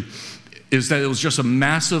resurrection is that it was just a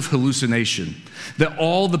massive hallucination, that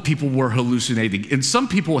all the people were hallucinating. And some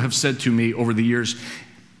people have said to me over the years,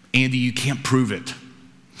 Andy, you can't prove it.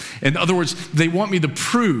 In other words, they want me to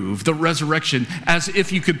prove the resurrection as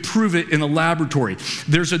if you could prove it in a laboratory.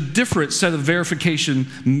 There's a different set of verification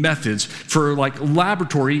methods. For like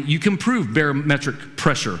laboratory, you can prove barometric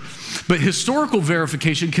pressure. But historical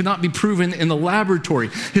verification cannot be proven in the laboratory.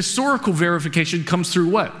 Historical verification comes through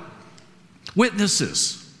what?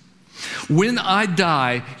 Witnesses. When I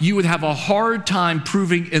die, you would have a hard time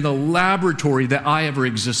proving in a laboratory that I ever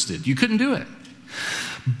existed. You couldn't do it.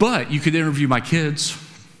 But you could interview my kids,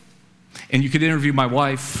 and you could interview my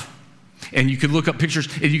wife, and you could look up pictures,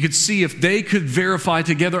 and you could see if they could verify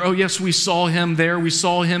together, oh, yes, we saw him there, we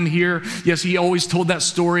saw him here. Yes, he always told that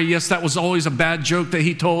story. Yes, that was always a bad joke that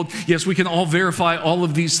he told. Yes, we can all verify all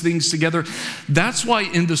of these things together. That's why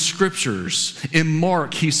in the scriptures, in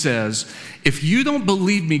Mark, he says, if you don't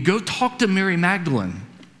believe me, go talk to Mary Magdalene.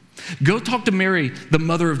 Go talk to Mary, the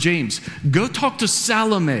mother of James. Go talk to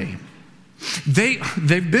Salome.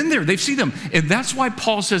 They've been there. They've seen them. And that's why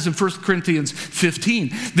Paul says in 1 Corinthians 15,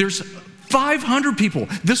 there's 500 people.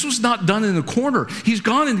 This was not done in a corner. He's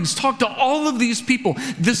gone and he's talked to all of these people.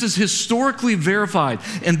 This is historically verified.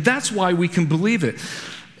 And that's why we can believe it.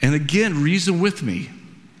 And again, reason with me.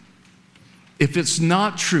 If it's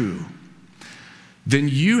not true, then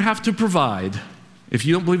you have to provide, if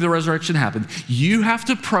you don't believe the resurrection happened, you have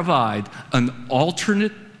to provide an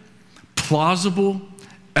alternate, plausible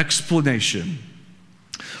explanation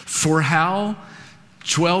for how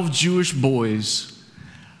 12 Jewish boys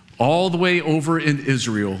all the way over in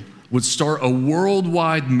Israel would start a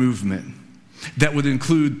worldwide movement that would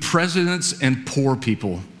include presidents and poor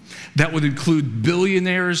people, that would include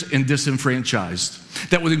billionaires and disenfranchised,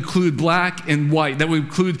 that would include black and white, that would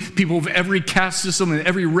include people of every caste system and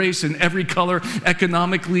every race and every color,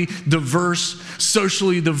 economically diverse,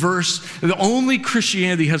 socially diverse. The only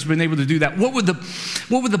Christianity has been able to do that. What would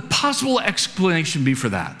the possible explanation be for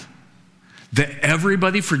that? That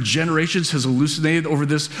everybody for generations has hallucinated over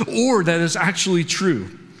this, or that is actually true.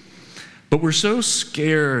 But we're so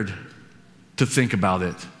scared to think about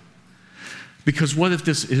it. Because what if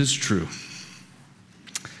this is true?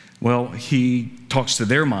 Well, he talks to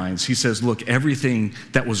their minds. He says, look, everything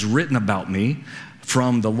that was written about me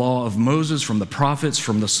from the law of Moses, from the prophets,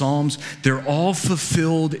 from the Psalms. They're all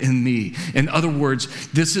fulfilled in me. In other words,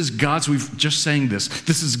 this is God's, we've just sang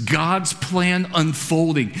this is God's plan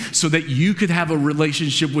unfolding so that you could have a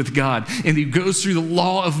relationship with God. And he goes through the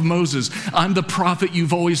law of Moses. I'm the prophet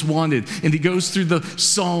you've always wanted. And he goes through the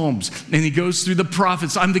Psalms, and he goes through the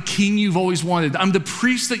prophets. I'm the king you've always wanted. I'm the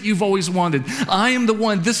priest that you've always wanted. I am the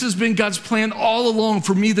one. This has been God's plan all along,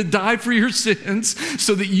 for me to die for your sins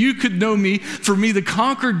so that you could know me, for me to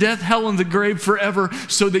conquer death, hell, and the grave forever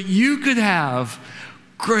so that you could have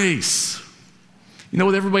grace. You know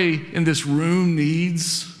what everybody in this room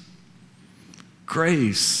needs?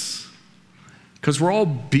 Grace. Because we're all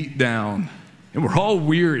beat down and we're all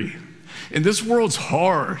weary. And this world's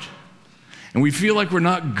hard. And we feel like we're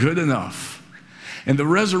not good enough. And the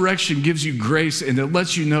resurrection gives you grace, and it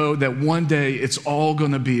lets you know that one day it's all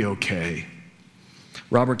going to be okay.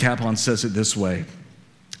 Robert Kaplan says it this way.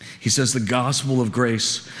 He says the gospel of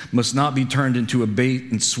grace must not be turned into a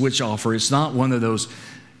bait and switch offer. It's not one of those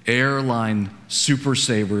airline super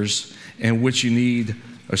savers in which you need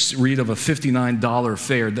a read of a $59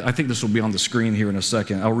 fare. I think this will be on the screen here in a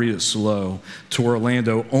second. I'll read it slow. To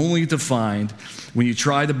Orlando, only to find when you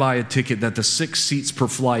try to buy a ticket that the 6 seats per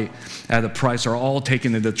flight at a price are all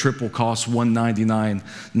taken and the trip will cost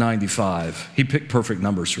 $199.95. He picked perfect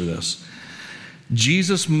numbers for this.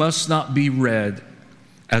 Jesus must not be read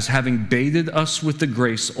as having baited us with the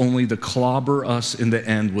grace only to clobber us in the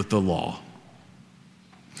end with the law.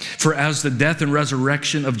 For as the death and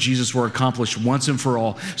resurrection of Jesus were accomplished once and for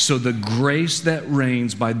all, so the grace that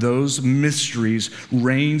reigns by those mysteries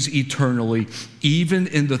reigns eternally, even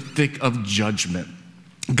in the thick of judgment.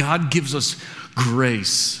 God gives us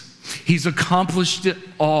grace. He's accomplished it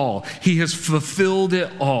all. He has fulfilled it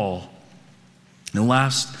all. And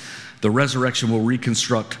last, the resurrection will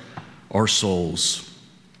reconstruct our souls.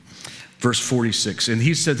 Verse 46, and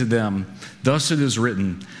he said to them, thus it is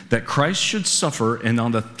written, that Christ should suffer and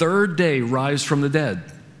on the third day rise from the dead.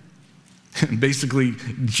 Basically,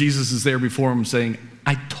 Jesus is there before him saying,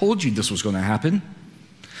 I told you this was going to happen.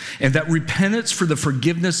 And that repentance for the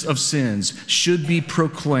forgiveness of sins should be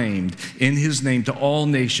proclaimed in his name to all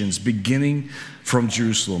nations, beginning from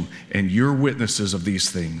Jerusalem. And you're witnesses of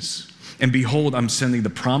these things. And behold, I'm sending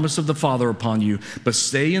the promise of the Father upon you, but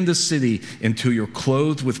stay in the city until you're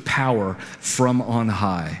clothed with power from on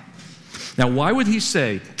high. Now, why would he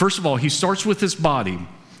say, first of all, he starts with his body.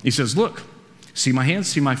 He says, look, see my hands,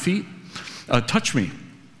 see my feet, touch me,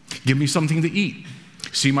 give me something to eat.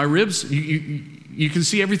 See my ribs, you can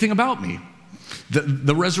see everything about me.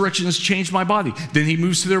 The resurrection has changed my body. Then he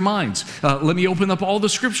moves to their minds. Let me open up all the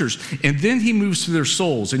scriptures. And then he moves to their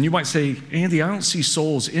souls. And you might say, Andy, I don't see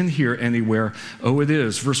souls in here anywhere. Oh, it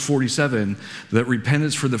is. Verse 47, that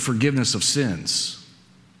repentance for the forgiveness of sins.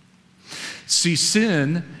 See,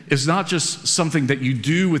 sin is not just something that you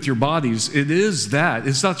do with your bodies. It is that.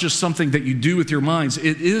 It's not just something that you do with your minds.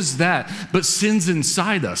 It is that. But sin's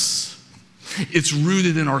inside us. It's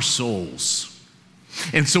rooted in our souls.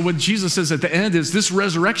 And so what Jesus says at the end is this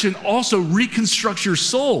resurrection also reconstructs your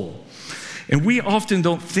soul. And we often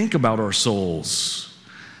don't think about our souls,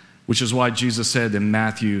 which is why Jesus said in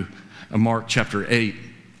Mark chapter 8,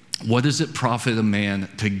 what does it profit a man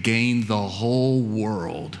to gain the whole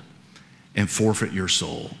world and forfeit your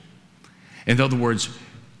soul? In other words,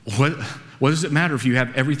 what does it matter if you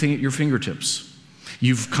have everything at your fingertips?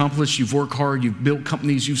 You've accomplished, you've worked hard, you've built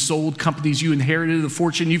companies, you've sold companies, you inherited a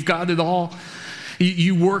fortune, you've got it all.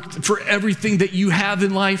 You worked for everything that you have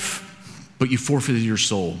in life, but you forfeited your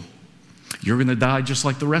soul. You're going to die just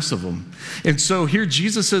like the rest of them. And so here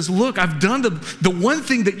Jesus says, look, I've done the one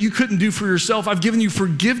thing that you couldn't do for yourself. I've given you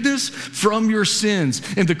forgiveness from your sins.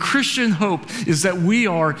 And the Christian hope is that we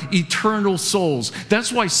are eternal souls.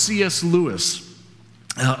 That's why C.S. Lewis,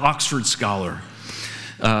 Oxford scholar,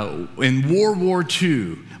 in World War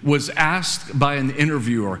II, was asked by an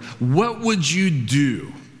interviewer, what would you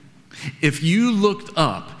do if you looked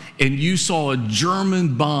up and you saw a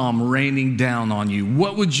German bomb raining down on you?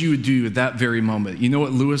 What would you do at that very moment? You know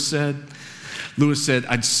what Lewis said? Lewis said,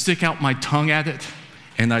 I'd stick out my tongue at it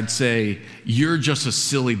and I'd say, you're just a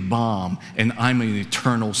silly bomb and I'm an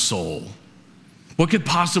eternal soul. What could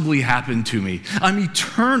possibly happen to me? I'm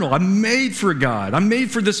eternal. I'm made for God. I'm made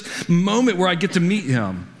for this moment where I get to meet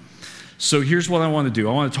him. So here's what I want to do.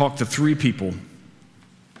 I want to talk to 3 people.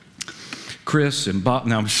 Chris and Bob.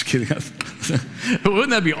 No, I'm just kidding. Wouldn't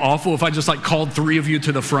that be awful if I just called 3 of you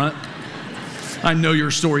to the front? I know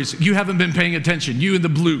your stories. You haven't been paying attention. You in the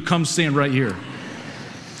blue, come stand right here.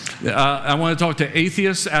 I want to talk to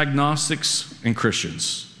atheists, agnostics, and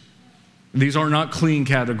Christians. These are not clean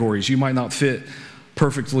categories. You might not fit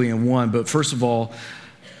perfectly in one. But first of all,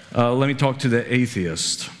 let me talk to the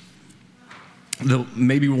atheist.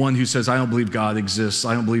 Maybe one who says, I don't believe God exists.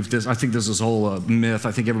 I don't believe this. I think this is all a myth.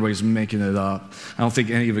 I think everybody's making it up. I don't think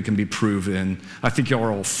any of it can be proven. I think y'all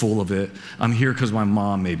are all full of it. I'm here because my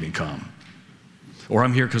mom made me come. Or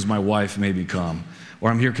I'm here because my wife made me come. Or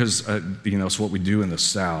I'm here because, it's what we do in the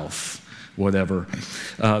South, whatever.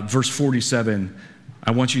 Verse 47, I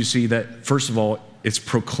want you to see that, first of all, it's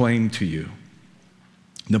proclaimed to you.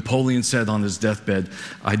 Napoleon said on his deathbed,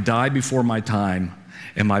 I die before my time,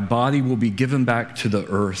 and my body will be given back to the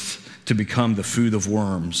earth to become the food of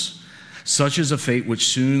worms. Such is a fate which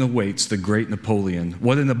soon awaits the great Napoleon.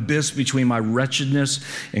 What an abyss between my wretchedness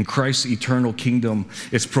and Christ's eternal kingdom.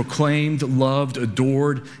 It's proclaimed, loved,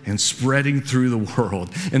 adored, and spreading through the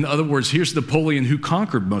world. In other words, here's Napoleon who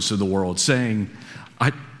conquered most of the world saying,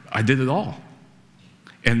 I did it all,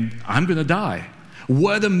 and I'm going to die.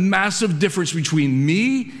 What a massive difference between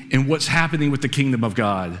me and what's happening with the kingdom of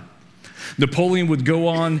God. Napoleon would go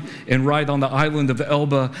on and write on the island of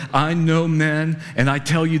Elba, I know men, and I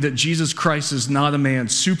tell you that Jesus Christ is not a man.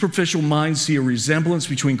 Superficial minds see a resemblance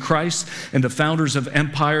between Christ and the founders of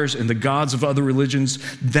empires and the gods of other religions.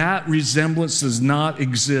 That resemblance does not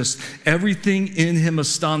exist. Everything in him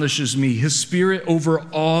astonishes me. His spirit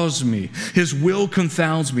overawes me. His will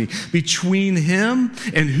confounds me. Between him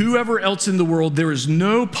and whoever else in the world, there is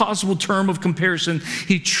no possible term of comparison.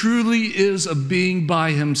 He truly is a being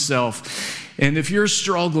by himself. And if you're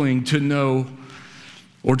struggling to know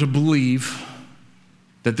or to believe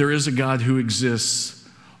that there is a God who exists,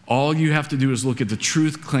 all you have to do is look at the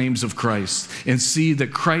truth claims of Christ and see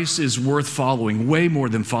that Christ is worth following, way more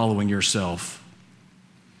than following yourself.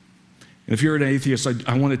 And if you're an atheist,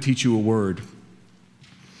 I want to teach you a word.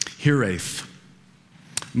 Hiraeth.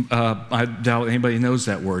 I doubt anybody knows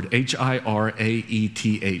that word.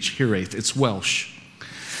 H-I-R-A-E-T-H. Hiraeth. It's Welsh.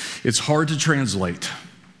 It's hard to translate.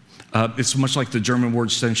 It's much like the German word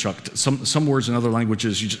Sehnsucht. Some words in other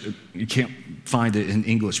languages, you can't find it in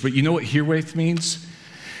English. But you know what Hiraeth means?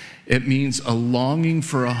 It means a longing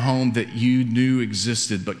for a home that you knew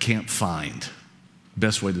existed but can't find.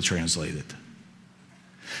 Best way to translate it.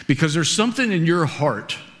 Because there's something in your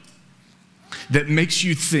heart that makes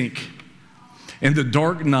you think, in the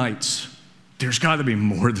dark nights, there's got to be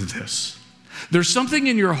more to this. There's something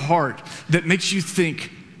in your heart that makes you think,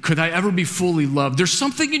 could I ever be fully loved? There's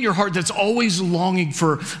something in your heart that's always longing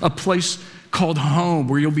for a place called home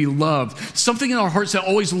where you'll be loved. Something in our hearts that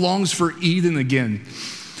always longs for Eden again.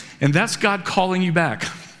 And that's God calling you back.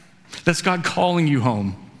 That's God calling you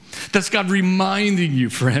home. That's God reminding you,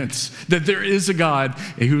 friends, that there is a God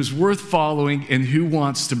who is worth following and who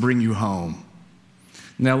wants to bring you home.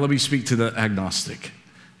 Now let me speak to the agnostic.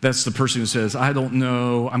 That's the person who says, I don't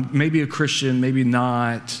know, I'm maybe a Christian, maybe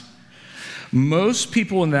not. Most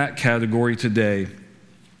people in that category today,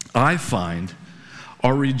 I find,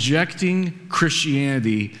 are rejecting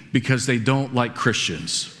Christianity because they don't like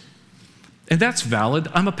Christians. And that's valid.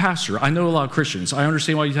 I'm a pastor. I know a lot of Christians. I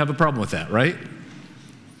understand why you'd have a problem with that, right?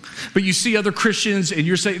 But you see other Christians and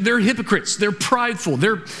you're saying, they're hypocrites, they're prideful,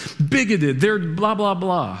 they're bigoted, they're blah, blah,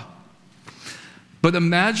 blah. But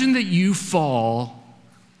imagine that you fall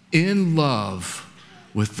in love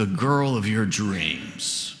with the girl of your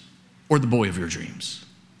dreams. Or the boy of your dreams.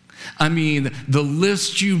 I mean, the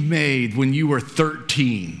list you made when you were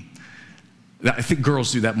 13. I think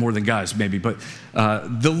girls do that more than guys, maybe. But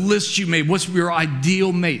the list you made, what's your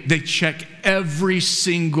ideal mate? They check every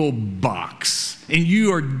single box. And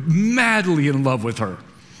you are madly in love with her.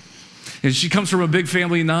 And she comes from a big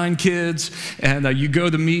family, 9 kids. And you go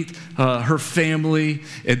to meet her family.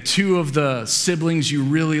 And 2 of the siblings you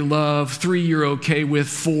really love. 3 you're okay with.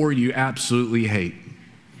 4 you absolutely hate.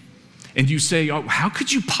 And you say, oh, how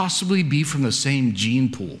could you possibly be from the same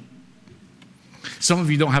gene pool? Some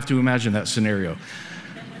of you don't have to imagine that scenario.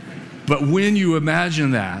 But when you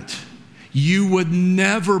imagine that, you would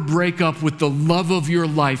never break up with the love of your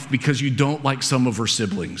life because you don't like some of her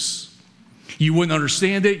siblings. You wouldn't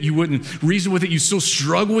understand it. You wouldn't reason with it. You still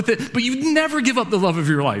struggle with it. But you'd never give up the love of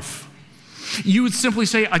your life. You would simply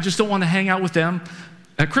say, I just don't want to hang out with them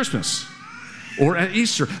at Christmas. Or at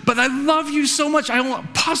Easter. But I love you so much, I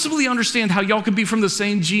don't possibly understand how y'all can be from the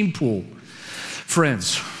same gene pool.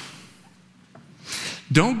 Friends,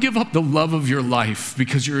 don't give up the love of your life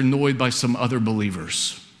because you're annoyed by some other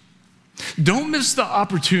believers. Don't miss the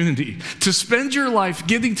opportunity to spend your life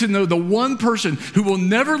getting to know the one person who will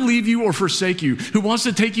never leave you or forsake you, who wants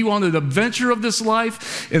to take you on an adventure of this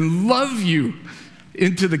life and love you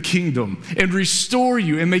into the kingdom and restore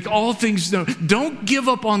you and make all things known. Don't give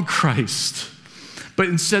up on Christ, but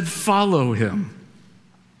instead follow him.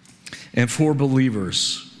 And for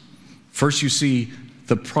believers, first you see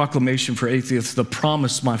the proclamation for atheists, the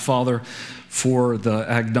promise, my Father, for the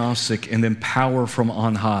agnostic, and then power from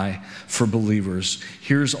on high for believers.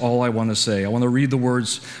 Here's all I want to say. I want to read the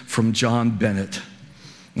words from John Bennett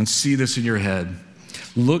and see this in your head.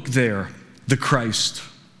 Look there, the Christ,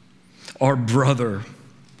 our brother,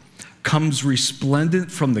 comes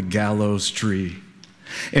resplendent from the gallows tree.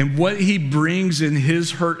 And what he brings in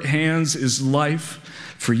his hurt hands is life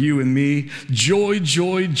for you and me. Joy,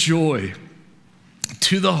 joy, joy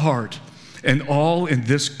to the heart, and all in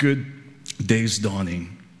this good day's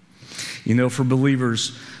dawning. You know, for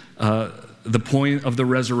believers, the point of the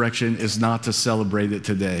resurrection is not to celebrate it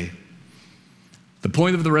today. The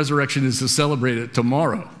point of the resurrection is to celebrate it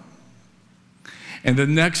tomorrow. And the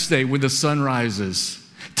next day when the sun rises,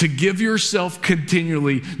 to give yourself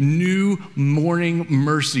continually new morning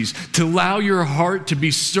mercies, to allow your heart to be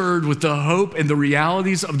stirred with the hope and the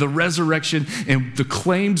realities of the resurrection and the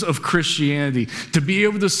claims of Christianity, to be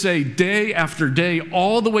able to say day after day,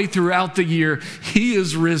 all the way throughout the year, he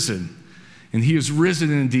is risen. And he is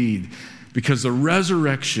risen indeed, because the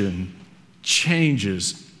resurrection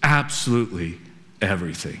changes absolutely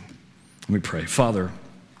everything. Let me pray. Father,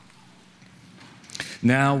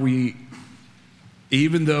 now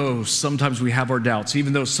even though sometimes we have our doubts,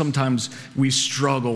 even though sometimes we struggle